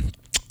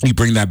you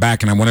bring that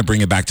back, and I want to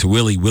bring it back to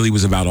Willie. Willie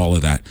was about all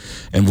of that.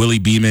 And Willie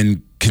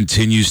Beeman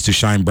continues to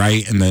shine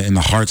bright in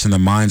the hearts and the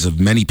minds of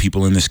many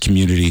people in this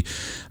community.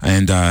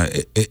 And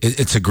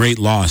it's a great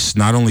loss,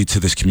 not only to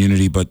this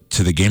community, but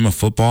to the game of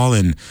football.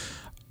 And,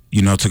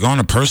 to go on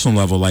a personal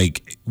level,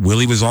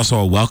 Willie was also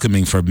a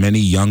welcoming for many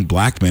young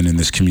black men in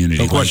this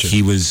community. No question.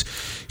 He was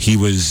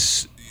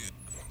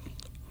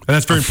and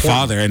that's very important.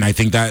 Father. And I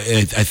think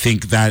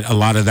that a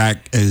lot of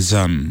that is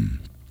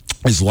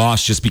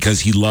lost just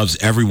because he loves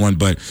everyone.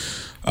 But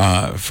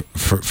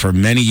for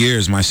many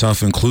years,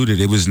 myself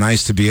included, it was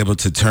nice to be able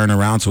to turn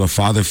around to a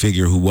father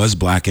figure who was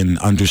black and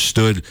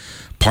understood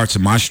parts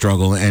of my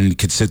struggle and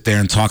could sit there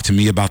and talk to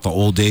me about the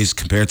old days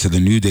compared to the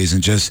new days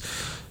and just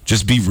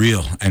be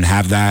real and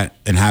have that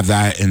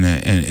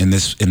in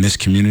this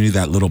community.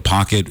 That little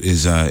pocket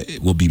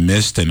will be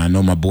missed. And I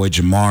know my boy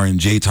Jamar and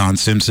Jayton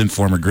Simpson,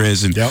 former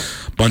Grizz, and a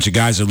bunch of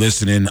guys are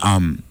listening.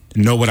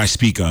 Know what I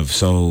speak of.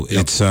 So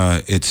it's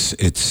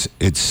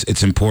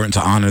important to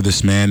honor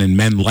this man and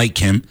men like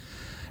him.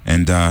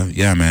 And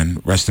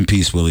man, rest in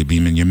peace, Willie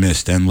Beeman. You're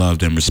missed and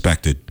loved and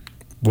respected.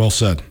 Well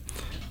said.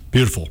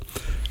 Beautiful.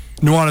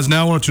 Nuanez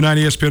Now,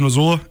 102.9 ESPN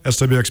Missoula,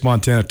 SWX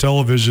Montana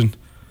Television.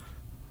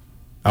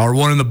 Hour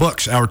 1 in the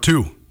books. Hour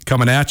 2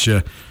 coming at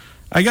you.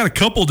 I got a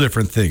couple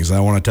different things I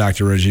want to talk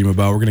to Regime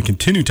about. We're going to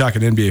continue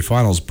talking NBA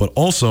Finals, but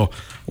also I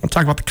want to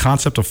talk about the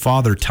concept of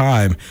father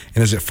time,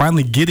 and is it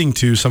finally getting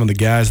to some of the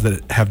guys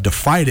that have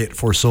defied it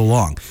for so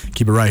long?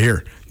 Keep it right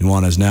here.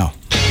 Nuanez Now.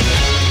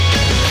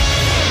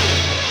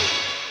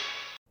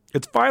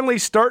 It's finally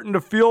starting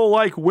to feel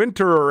like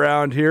winter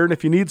around here, and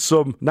if you need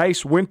some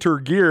nice winter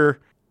gear,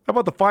 how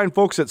about the fine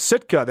folks at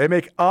Sitka? They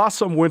make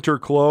awesome winter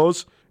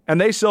clothes,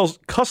 and they sell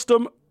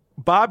custom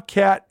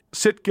Bobcat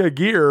Sitka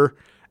gear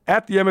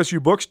at the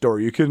MSU Bookstore.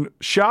 You can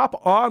shop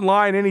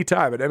online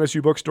anytime at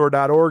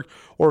msubookstore.org,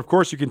 or of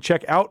course you can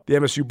check out the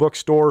MSU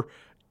Bookstore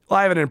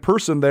live and in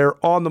person there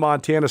on the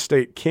Montana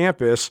State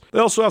campus. They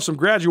also have some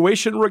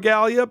graduation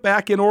regalia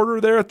back in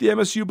order there at the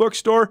MSU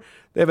Bookstore.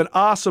 They have an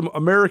awesome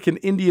American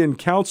Indian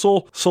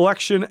Council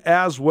selection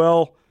as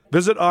well.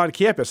 Visit on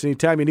campus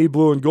anytime you need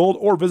blue and gold,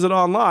 or visit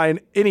online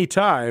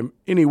anytime,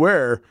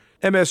 anywhere,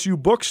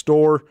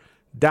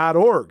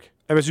 msubookstore.org.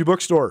 MSU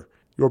Bookstore,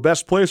 your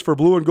best place for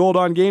blue and gold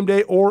on game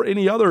day or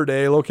any other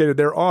day, located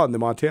there on the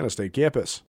Montana State campus.